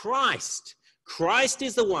Christ. Christ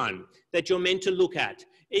is the one that you're meant to look at.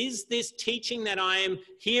 Is this teaching that I am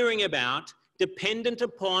hearing about dependent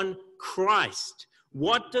upon Christ?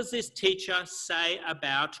 What does this teacher say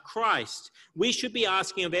about Christ? We should be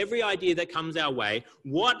asking of every idea that comes our way,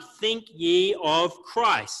 what think ye of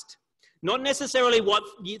Christ? Not necessarily what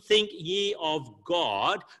think ye of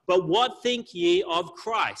God, but what think ye of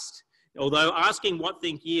Christ? Although asking what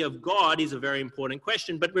think ye of God is a very important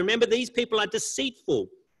question. But remember, these people are deceitful.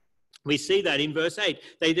 We see that in verse 8.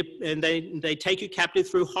 They take you captive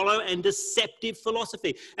through hollow and deceptive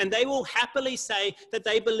philosophy. And they will happily say that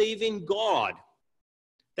they believe in God.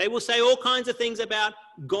 They will say all kinds of things about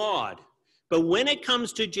God. But when it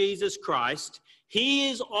comes to Jesus Christ, he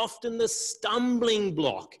is often the stumbling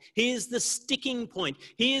block. He is the sticking point.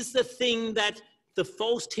 He is the thing that the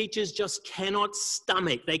false teachers just cannot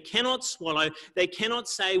stomach, they cannot swallow, they cannot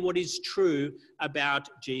say what is true about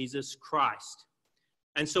Jesus Christ.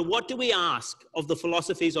 And so what do we ask of the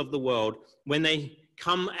philosophies of the world when they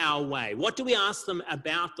come our way? What do we ask them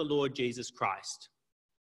about the Lord Jesus Christ?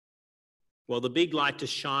 Well, the big light to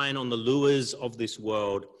shine on the lures of this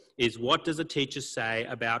world is, what does a teacher say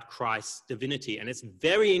about Christ's divinity? And it's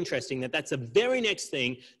very interesting that that's the very next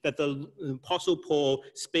thing that the Apostle Paul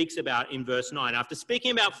speaks about in verse 9. After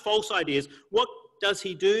speaking about false ideas, what does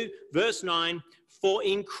he do? Verse 9, for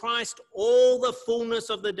in Christ all the fullness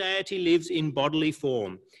of the deity lives in bodily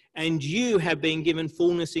form, and you have been given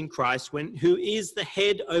fullness in Christ, who is the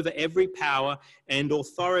head over every power and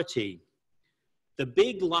authority. The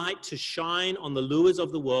big light to shine on the lures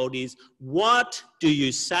of the world is, what do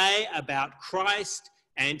you say about Christ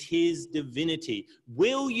and his divinity?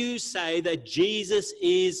 Will you say that Jesus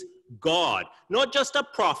is God? Not just a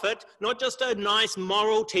prophet, not just a nice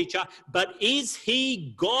moral teacher, but is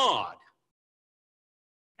he God?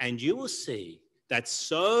 And you will see that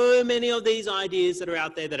so many of these ideas that are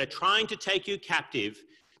out there that are trying to take you captive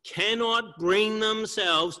cannot bring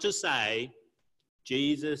themselves to say,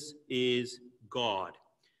 Jesus is God.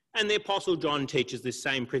 And the Apostle John teaches this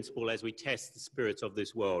same principle as we test the spirits of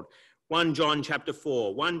this world. 1 John chapter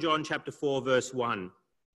 4 verse 1.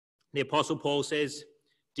 The Apostle Paul says,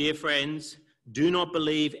 dear friends, do not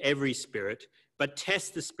believe every spirit, but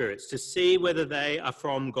test the spirits to see whether they are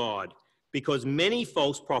from God, because many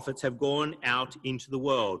false prophets have gone out into the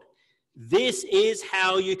world. This is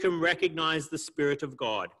how you can recognize the Spirit of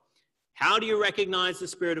God. How do you recognize the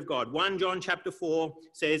Spirit of God? 1 John chapter 4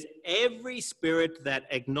 says, every spirit that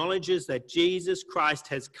acknowledges that Jesus Christ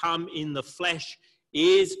has come in the flesh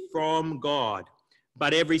is from God.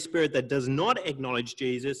 But every spirit that does not acknowledge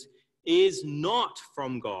Jesus is not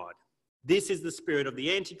from God. This is the spirit of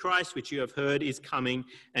the Antichrist, which you have heard is coming,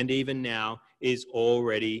 and even now is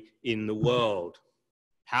already in the world.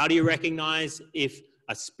 How do you recognize if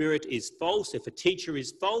a spirit is false, if a teacher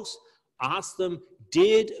is false? Ask them,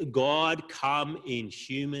 did God come in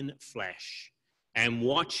human flesh? And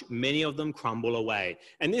watch many of them crumble away.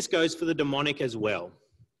 And this goes for the demonic as well.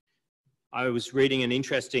 I was reading an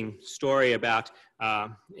interesting story about,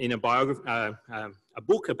 in a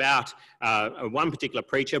book about one particular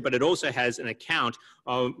preacher, but it also has an account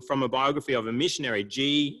from a biography of a missionary,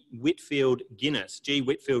 G. Whitfield Guinness. G.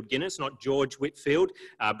 Whitfield Guinness, not George Whitfield,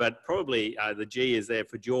 but probably the G is there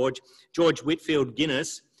for George. George Whitfield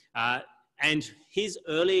Guinness, and his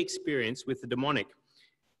early experience with the demonic.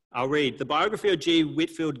 I'll read. The biography of G.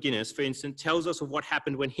 Whitfield Guinness, for instance, tells us of what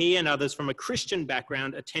happened when he and others from a Christian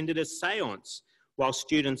background attended a seance while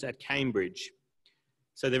students at Cambridge.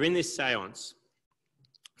 So they're in this seance.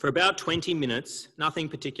 For about 20 minutes, nothing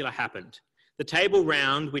particular happened. The table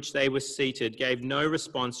round which they were seated gave no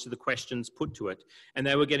response to the questions put to it, and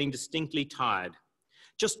they were getting distinctly tired.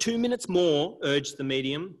 Just 2 minutes more, urged the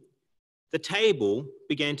medium. The table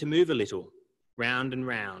began to move a little, round and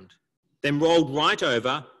round, then rolled right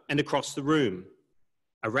over and across the room.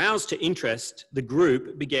 Aroused to interest, the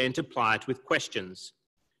group began to ply it with questions.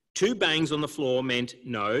 2 bangs on the floor meant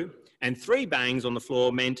no, and 3 bangs on the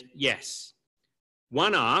floor meant yes.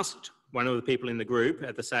 One of the people in the group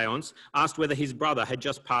at the seance, asked whether his brother had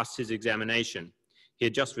just passed his examination. He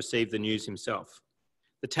had just received the news himself.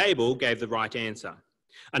 The table gave the right answer.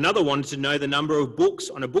 Another wanted to know the number of books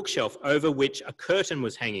on a bookshelf over which a curtain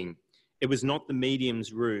was hanging. It was not the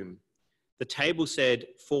medium's room. The table said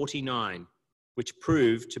 49, which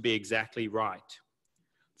proved to be exactly right.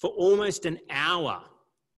 For almost an hour,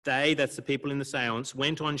 that's the people in the seance,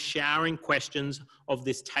 went on showering questions of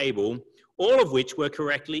this table, all of which were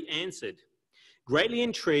correctly answered. Greatly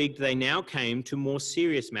intrigued, they now came to more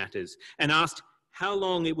serious matters and asked how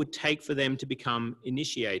long it would take for them to become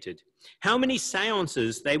initiated, how many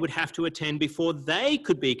seances they would have to attend before they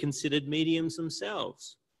could be considered mediums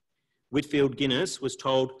themselves. Whitfield Guinness was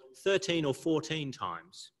told 13 or 14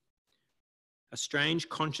 times. A strange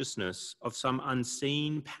consciousness of some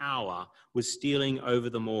unseen power was stealing over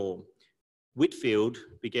them all. Whitfield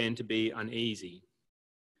began to be uneasy.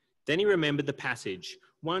 Then he remembered the passage,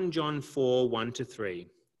 1 John 4, 1-3.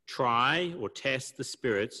 Try or test the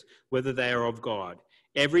spirits, whether they are of God.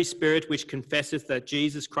 Every spirit which confesseth that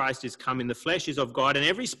Jesus Christ is come in the flesh is of God, and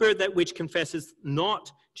every spirit that which confesseth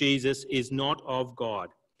not Jesus is not of God.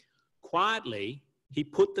 Quietly, he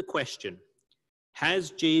put the question,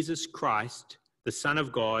 has Jesus Christ, the Son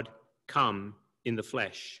of God, come in the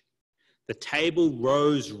flesh? The table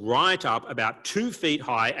rose right up about 2 feet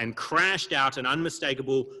high and crashed out an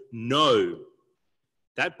unmistakable no.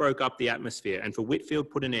 That broke up the atmosphere and for Whitfield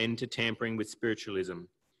put an end to tampering with spiritualism.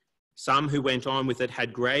 Some who went on with it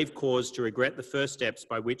had grave cause to regret the first steps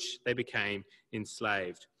by which they became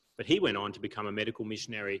enslaved. But he went on to become a medical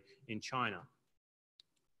missionary in China.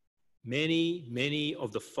 Many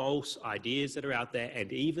of the false ideas that are out there,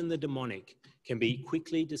 and even the demonic, can be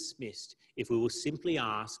quickly dismissed if we will simply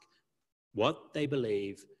ask what they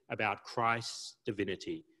believe about Christ's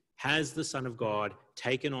divinity. Has the Son of God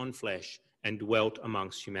taken on flesh and dwelt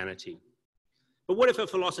amongst humanity? But what if a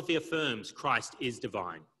philosophy affirms Christ is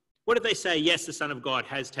divine? What if they say, yes, the Son of God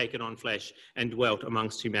has taken on flesh and dwelt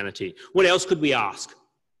amongst humanity? What else could we ask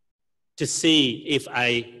to see if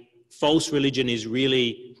a false religion is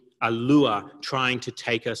really a lure trying to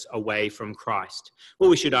take us away from Christ?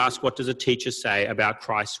 Well, we should ask, what does a teacher say about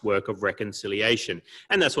Christ's work of reconciliation?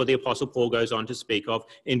 And that's what the Apostle Paul goes on to speak of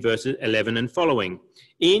in verses 11 and following.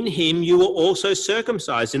 In him you were also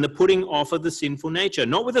circumcised in the putting off of the sinful nature,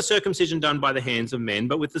 not with the circumcision done by the hands of men,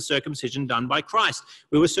 but with the circumcision done by Christ.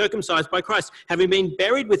 We were circumcised by Christ, having been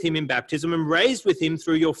buried with him in baptism and raised with him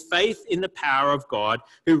through your faith in the power of God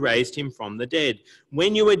who raised him from the dead.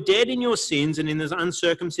 When you were dead in your sins and in the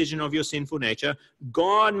uncircumcision of your sinful nature,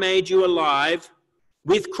 God made you alive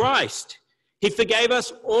with Christ. He forgave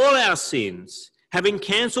us all our sins, having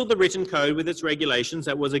cancelled the written code with its regulations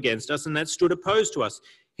that was against us and that stood opposed to us.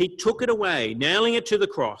 He took it away, nailing it to the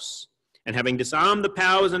cross, and having disarmed the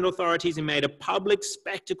powers and authorities, he made a public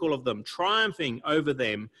spectacle of them, triumphing over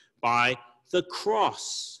them by the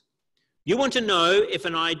cross. You want to know if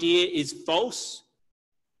an idea is false?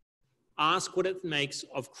 Ask what it makes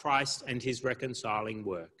of Christ and his reconciling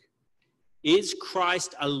work. Is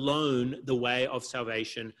Christ alone the way of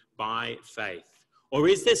salvation by faith? Or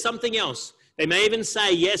is there something else? They may even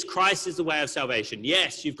say, yes, Christ is the way of salvation.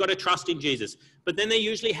 Yes, you've got to trust in Jesus. But then they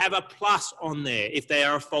usually have a plus on there if they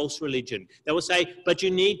are a false religion. They will say, but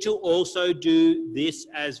you need to also do this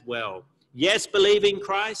as well. Yes, believe in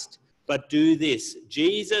Christ, but do this.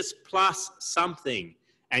 Jesus plus something.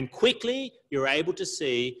 And quickly you're able to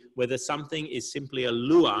see whether something is simply a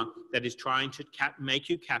lure that is trying to make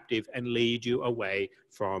you captive and lead you away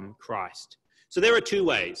from Christ. So there are two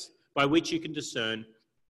ways by which you can discern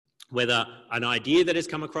whether an idea that has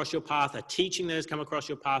come across your path, a teaching that has come across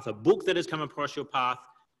your path, a book that has come across your path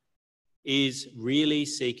is really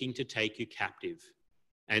seeking to take you captive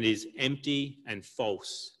and is empty and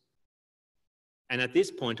false. And at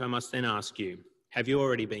this point, I must then ask you, have you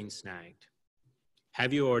already been snagged?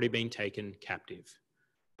 Have you already been taken captive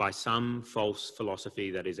by some false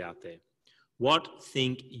philosophy that is out there? What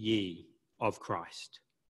think ye of Christ?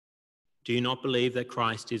 Do you not believe that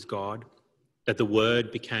Christ is God? That the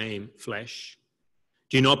Word became flesh?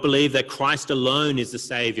 Do you not believe that Christ alone is the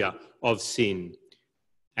Saviour of sin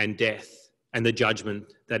and death and the judgment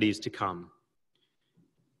that is to come?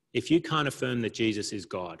 If you can't affirm that Jesus is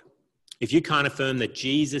God, if you can't affirm that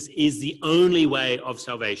Jesus is the only way of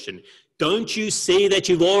salvation, don't you see that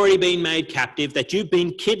you've already been made captive, that you've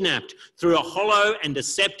been kidnapped through a hollow and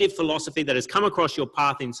deceptive philosophy that has come across your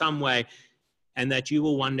path in some way, and that you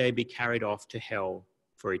will one day be carried off to hell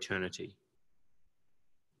for eternity?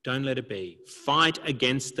 Don't let it be. Fight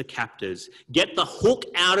against the captors. Get the hook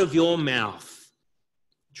out of your mouth.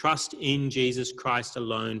 Trust in Jesus Christ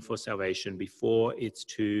alone for salvation before it's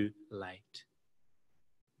too late.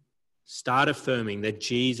 Start affirming that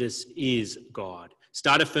Jesus is God.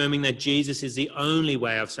 Start affirming that Jesus is the only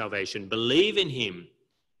way of salvation. Believe in him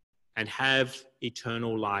and have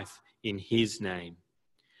eternal life in his name.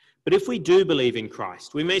 But if we do believe in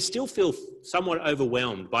Christ, we may still feel somewhat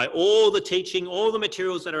overwhelmed by all the teaching, all the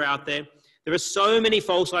materials that are out there. There are so many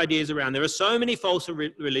false ideas around. There are so many false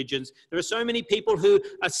religions. There are so many people who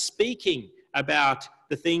are speaking about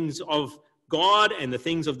the things of God and the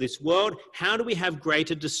things of this world. How do we have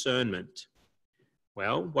greater discernment?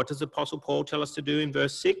 Well, what does the Apostle Paul tell us to do in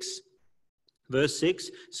verse 6? Verse 6,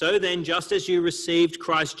 so then, just as you received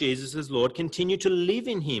Christ Jesus as Lord, continue to live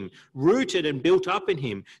in him, rooted and built up in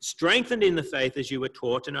him, strengthened in the faith as you were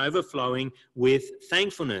taught, and overflowing with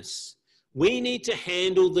thankfulness. We need to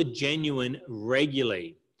handle the genuine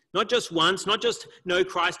regularly. Not just once, not just know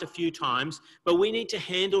Christ a few times, but we need to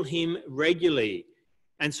handle him regularly.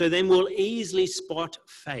 And so then we'll easily spot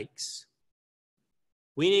fakes.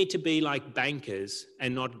 We need to be like bankers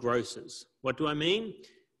and not grocers. What do I mean?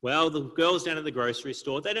 Well, the girls down at the grocery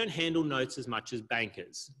store, they don't handle notes as much as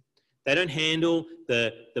bankers. They don't handle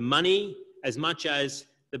the money as much as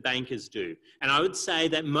the bankers do. And I would say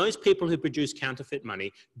that most people who produce counterfeit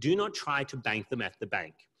money do not try to bank them at the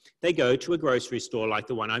bank. They go to a grocery store like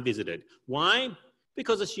the one I visited. Why?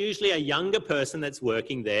 Because it's usually a younger person that's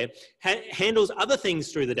working there, handles other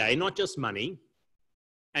things through the day, not just money,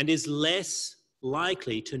 and is less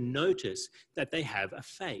likely to notice that they have a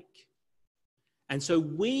fake. And so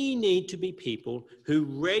we need to be people who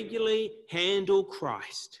regularly handle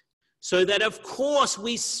Christ so that, of course,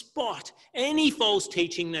 we spot any false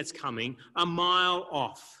teaching that's coming a mile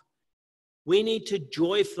off. We need to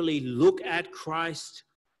joyfully look at Christ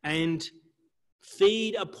and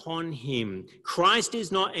feed upon him. Christ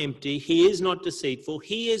is not empty. He is not deceitful.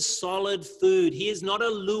 He is solid food. He is not a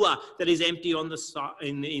lure that is empty on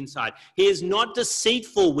in the inside. He is not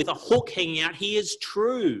deceitful with a hook hanging out. He is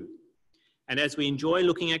true. And as we enjoy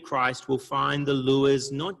looking at Christ, we'll find the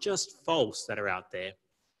lures not just false that are out there,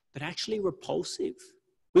 but actually repulsive.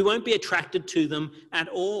 We won't be attracted to them at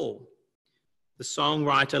all. The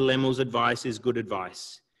songwriter Lemel's advice is good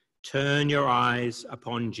advice. Turn your eyes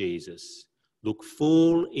upon Jesus. Look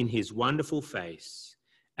full in his wonderful face,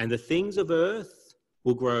 and the things of earth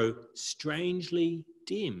will grow strangely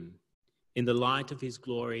dim in the light of his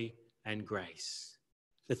glory and grace.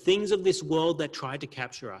 The things of this world that try to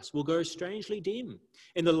capture us will go strangely dim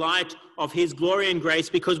in the light of his glory and grace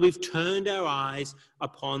because we've turned our eyes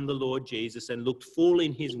upon the Lord Jesus and looked full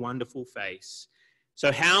in his wonderful face.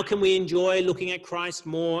 So how can we enjoy looking at Christ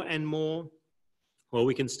more and more? Well,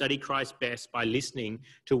 we can study Christ best by listening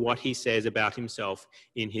to what he says about himself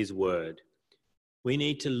in his word. We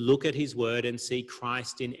need to look at his word and see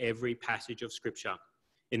Christ in every passage of Scripture,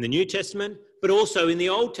 in the New Testament, but also in the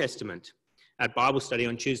Old Testament. At Bible study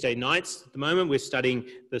on Tuesday nights, at the moment, we're studying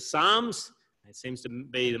the Psalms. It seems to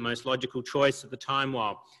be the most logical choice at the time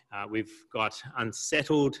while we've got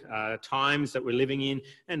unsettled times that we're living in.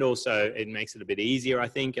 And also it makes it a bit easier, I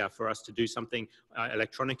think, for us to do something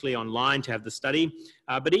electronically online to have the study.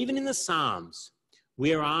 But even in the Psalms,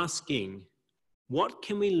 we are asking, what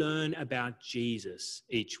can we learn about Jesus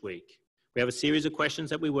each week? We have a series of questions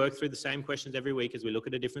that we work through, the same questions every week as we look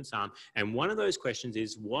at a different psalm. And one of those questions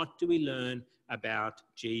is, what do we learn about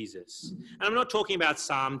Jesus? And I'm not talking about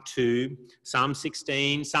Psalm 2, Psalm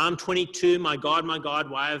 16, Psalm 22, my God,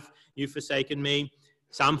 why have you forsaken me?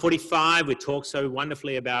 Psalm 45, we talk so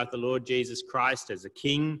wonderfully about the Lord Jesus Christ as a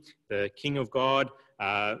king, the King of God.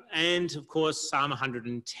 And of course, Psalm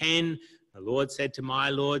 110, the Lord said to my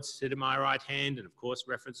Lord, sit at my right hand, and of course,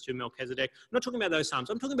 reference to Melchizedek. I'm not talking about those Psalms.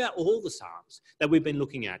 I'm talking about all the Psalms that we've been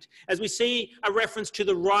looking at. As we see a reference to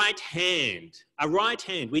the right hand,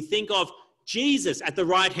 we think of Jesus at the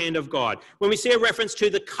right hand of God. When we see a reference to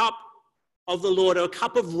the cup of the Lord, or a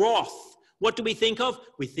cup of wrath, what do we think of?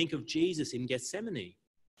 We think of Jesus in Gethsemane.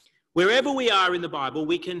 Wherever we are in the Bible,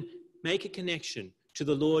 we can make a connection to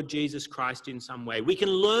the Lord Jesus Christ in some way. We can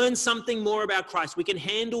learn something more about Christ. We can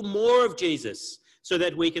handle more of Jesus so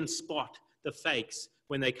that we can spot the fakes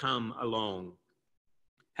when they come along.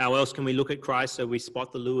 How else can we look at Christ so we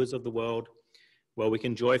spot the lures of the world? Well, we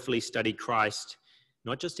can joyfully study Christ,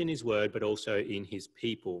 not just in his word, but also in his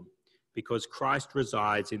people, because Christ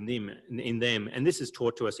resides in them. And this is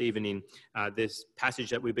taught to us even in this passage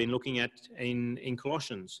that we've been looking at in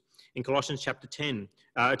Colossians. In Colossians chapter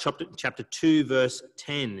 2, verse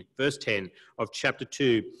 10 of chapter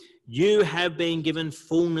 2, you have been given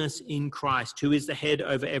fullness in Christ, who is the head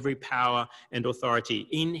over every power and authority.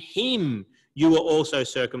 In him you were also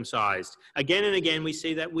circumcised. Again and again we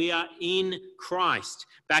see that we are in Christ.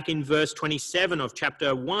 Back in verse 27 of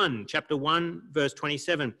chapter 1, verse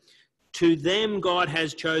 27, to them God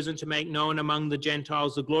has chosen to make known among the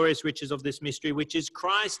Gentiles the glorious riches of this mystery, which is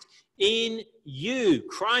Christ in you.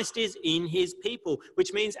 Christ is in his people,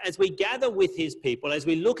 which means as we gather with his people, as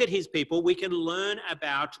we look at his people, we can learn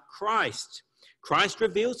about Christ. Christ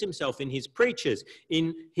reveals himself in his preachers,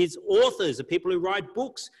 in his authors, the people who write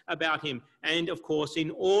books about him, and of course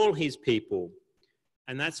in all his people.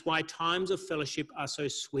 And that's why times of fellowship are so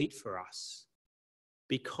sweet for us,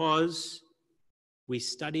 because we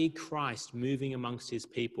study Christ moving amongst his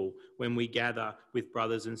people when we gather with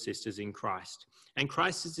brothers and sisters in Christ. And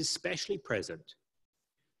Christ is especially present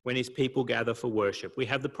when his people gather for worship. We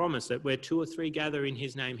have the promise that where 2 or 3 gather in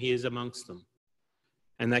his name, he is amongst them.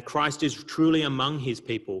 And that Christ is truly among his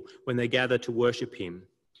people when they gather to worship him.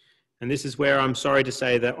 And this is where I'm sorry to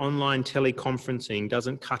say that online teleconferencing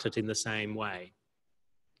doesn't cut it in the same way.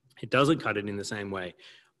 It doesn't cut it in the same way.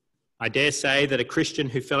 I dare say that a Christian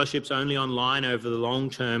who fellowships only online over the long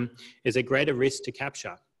term is a greater risk to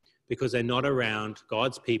capture because they're not around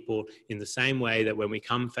God's people in the same way that when we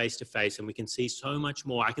come face to face and we can see so much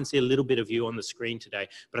more. I can see a little bit of you on the screen today,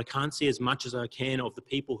 but I can't see as much as I can of the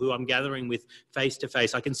people who I'm gathering with face to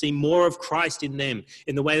face. I can see more of Christ in them,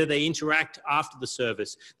 in the way that they interact after the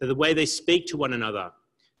service, the way they speak to one another,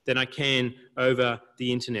 than I can over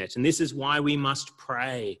the internet. And this is why we must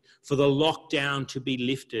pray for the lockdown to be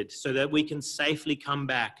lifted so that we can safely come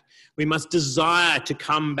back. We must desire to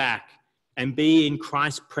come back and be in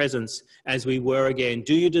Christ's presence as we were again?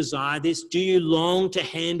 Do you desire this? Do you long to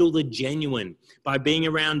handle the genuine by being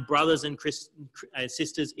around brothers and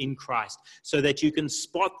sisters in Christ so that you can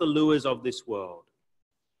spot the lures of this world?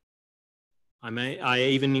 I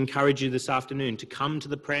even encourage you this afternoon to come to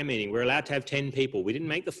the prayer meeting. We're allowed to have 10 people. We didn't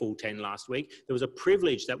make the full 10 last week. There was a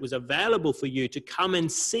privilege that was available for you to come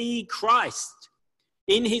and see Christ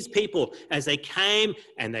in his people as they came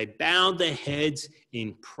and they bowed their heads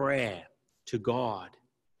in prayer to God.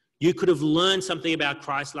 You could have learned something about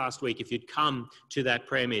Christ last week if you'd come to that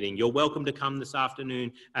prayer meeting. You're welcome to come this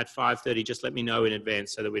afternoon at 5:30. Just let me know in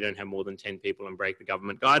advance so that we don't have more than 10 people and break the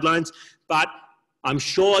government guidelines. But I'm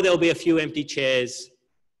sure there'll be a few empty chairs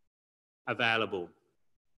available.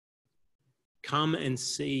 Come and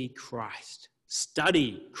see Christ.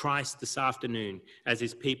 Study Christ this afternoon as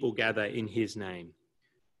his people gather in his name.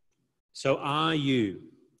 So are you,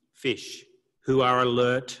 fish, who are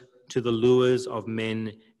alert to the lures of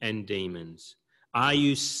men and demons? Are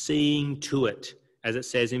you seeing to it, as it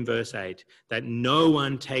says in verse 8, that no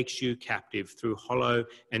one takes you captive through hollow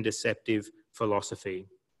and deceptive philosophy?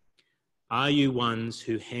 Are you ones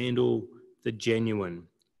who handle the genuine?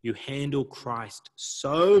 You handle Christ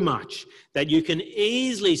so much that you can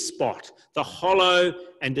easily spot the hollow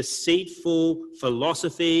and deceitful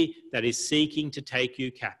philosophy that is seeking to take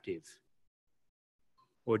you captive?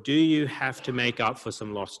 Or do you have to make up for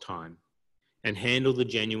some lost time and handle the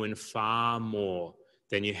genuine far more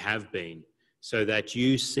than you have been, so that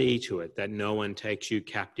you see to it that no one takes you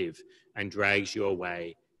captive and drags you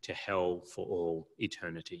away to hell for all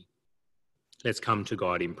eternity? Let's come to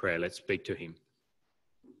God in prayer. Let's speak to him.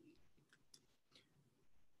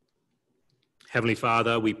 Heavenly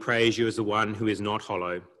Father, we praise you as the one who is not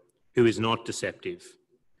hollow, who is not deceptive.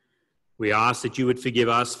 We ask that you would forgive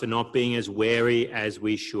us for not being as wary as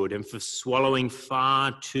we should and for swallowing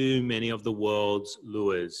far too many of the world's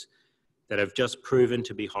lures that have just proven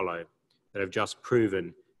to be hollow, that have just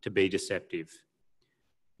proven to be deceptive.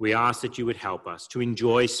 We ask that you would help us to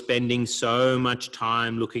enjoy spending so much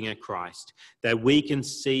time looking at Christ, that we can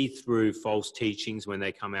see through false teachings when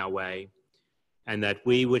they come our way, and that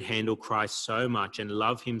we would handle Christ so much and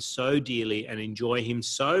love him so dearly and enjoy him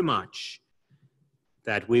so much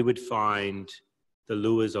that we would find the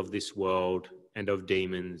lures of this world and of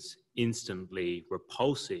demons instantly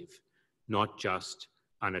repulsive, not just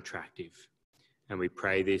unattractive. And we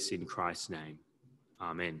pray this in Christ's name.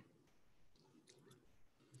 Amen.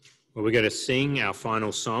 Well, we're going to sing our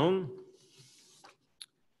final song.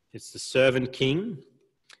 It's the Servant King.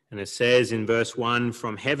 And it says in verse 1,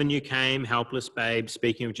 "From heaven you came, helpless babe,"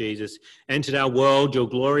 speaking of Jesus, "entered our world, your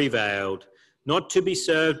glory veiled, not to be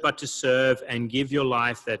served, but to serve and give your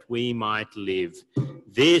life that we might live.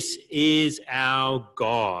 This is our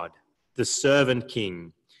God, the Servant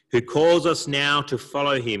King, who calls us now to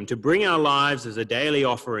follow him, to bring our lives as a daily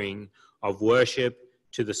offering of worship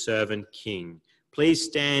to the Servant King." Please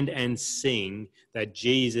stand and sing that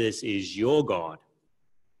Jesus is your God.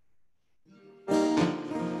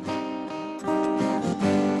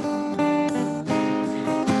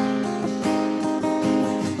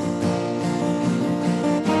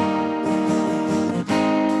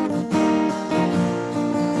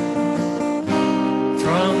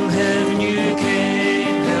 From heaven you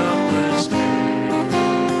came, helpless babe,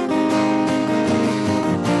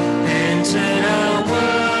 entered our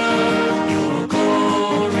world, your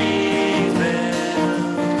glory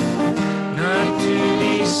veiled, not to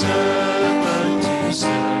be served, but to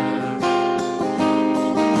serve,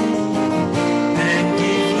 and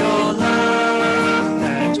give your love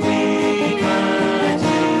that we might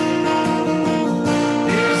live.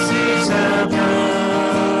 This is our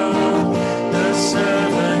God, the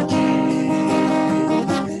Servant King.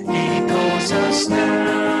 He calls us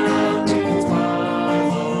now to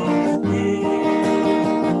follow him,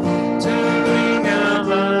 to bring our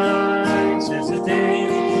lives as a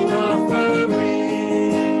daily offering.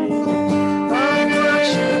 I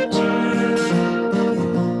worship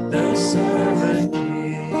you, the Servant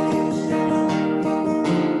King.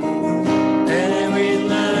 There in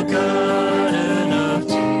the garden of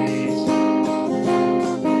tears,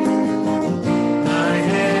 my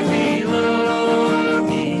heavy load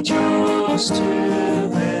he chose to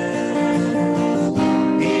bear.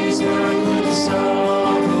 His heart with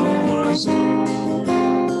sorrow was full.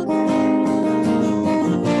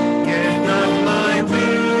 Yet not my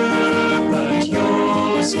will, but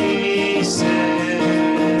yours, he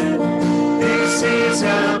said. This is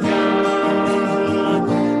our God,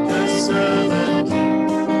 the Servant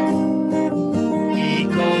King. He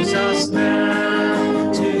calls us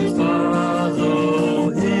now to follow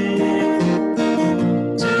him,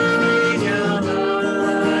 to bring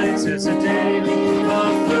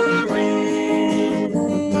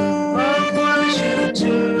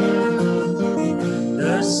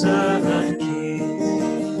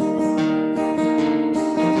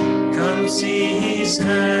his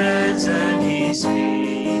hands and his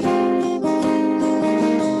feet.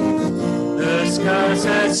 The scars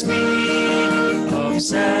that speak of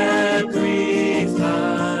sacrifice,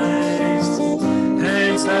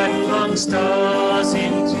 hands that flung stars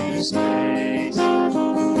into space.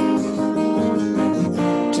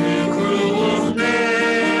 To cruel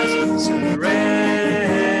nails surrender.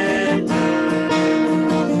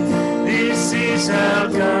 This is our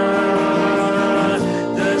God,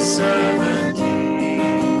 the servant King.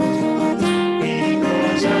 He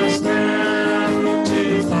calls us now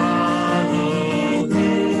to follow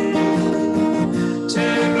Him,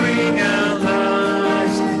 to bring our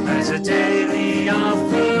lives as a daily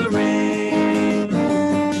offering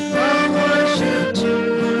of worship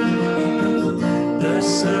to the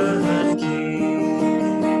servant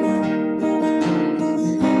King.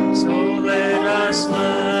 So let us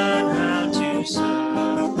learn how to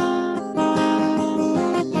serve,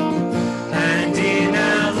 and in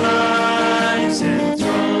our lives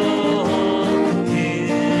enthrone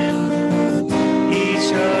Him,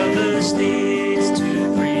 each other's needs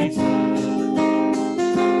to breathe.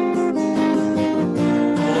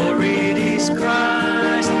 For it is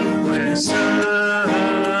Christ we're serving.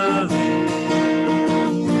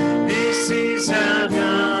 This is our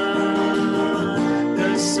God,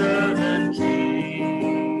 the servant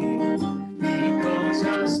King. He calls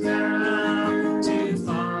us now to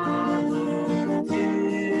follow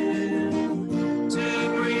Him, to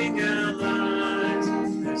bring our lives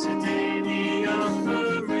as a daily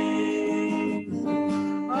offering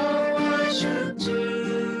of worship to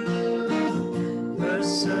the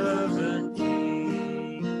servant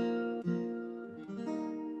King.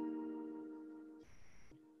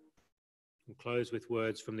 We'll close with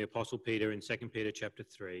words from the Apostle Peter in 2 Peter chapter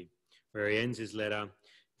 3, where he ends his letter.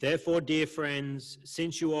 Therefore, dear friends,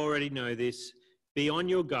 since you already know this, be on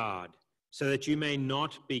your guard, so that you may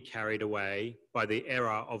not be carried away by the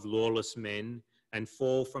error of lawless men and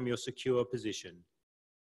fall from your secure position,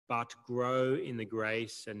 but grow in the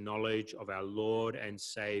grace and knowledge of our Lord and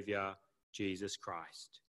Saviour, Jesus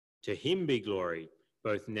Christ. To him be glory,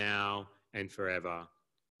 both now and forever.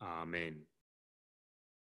 Amen.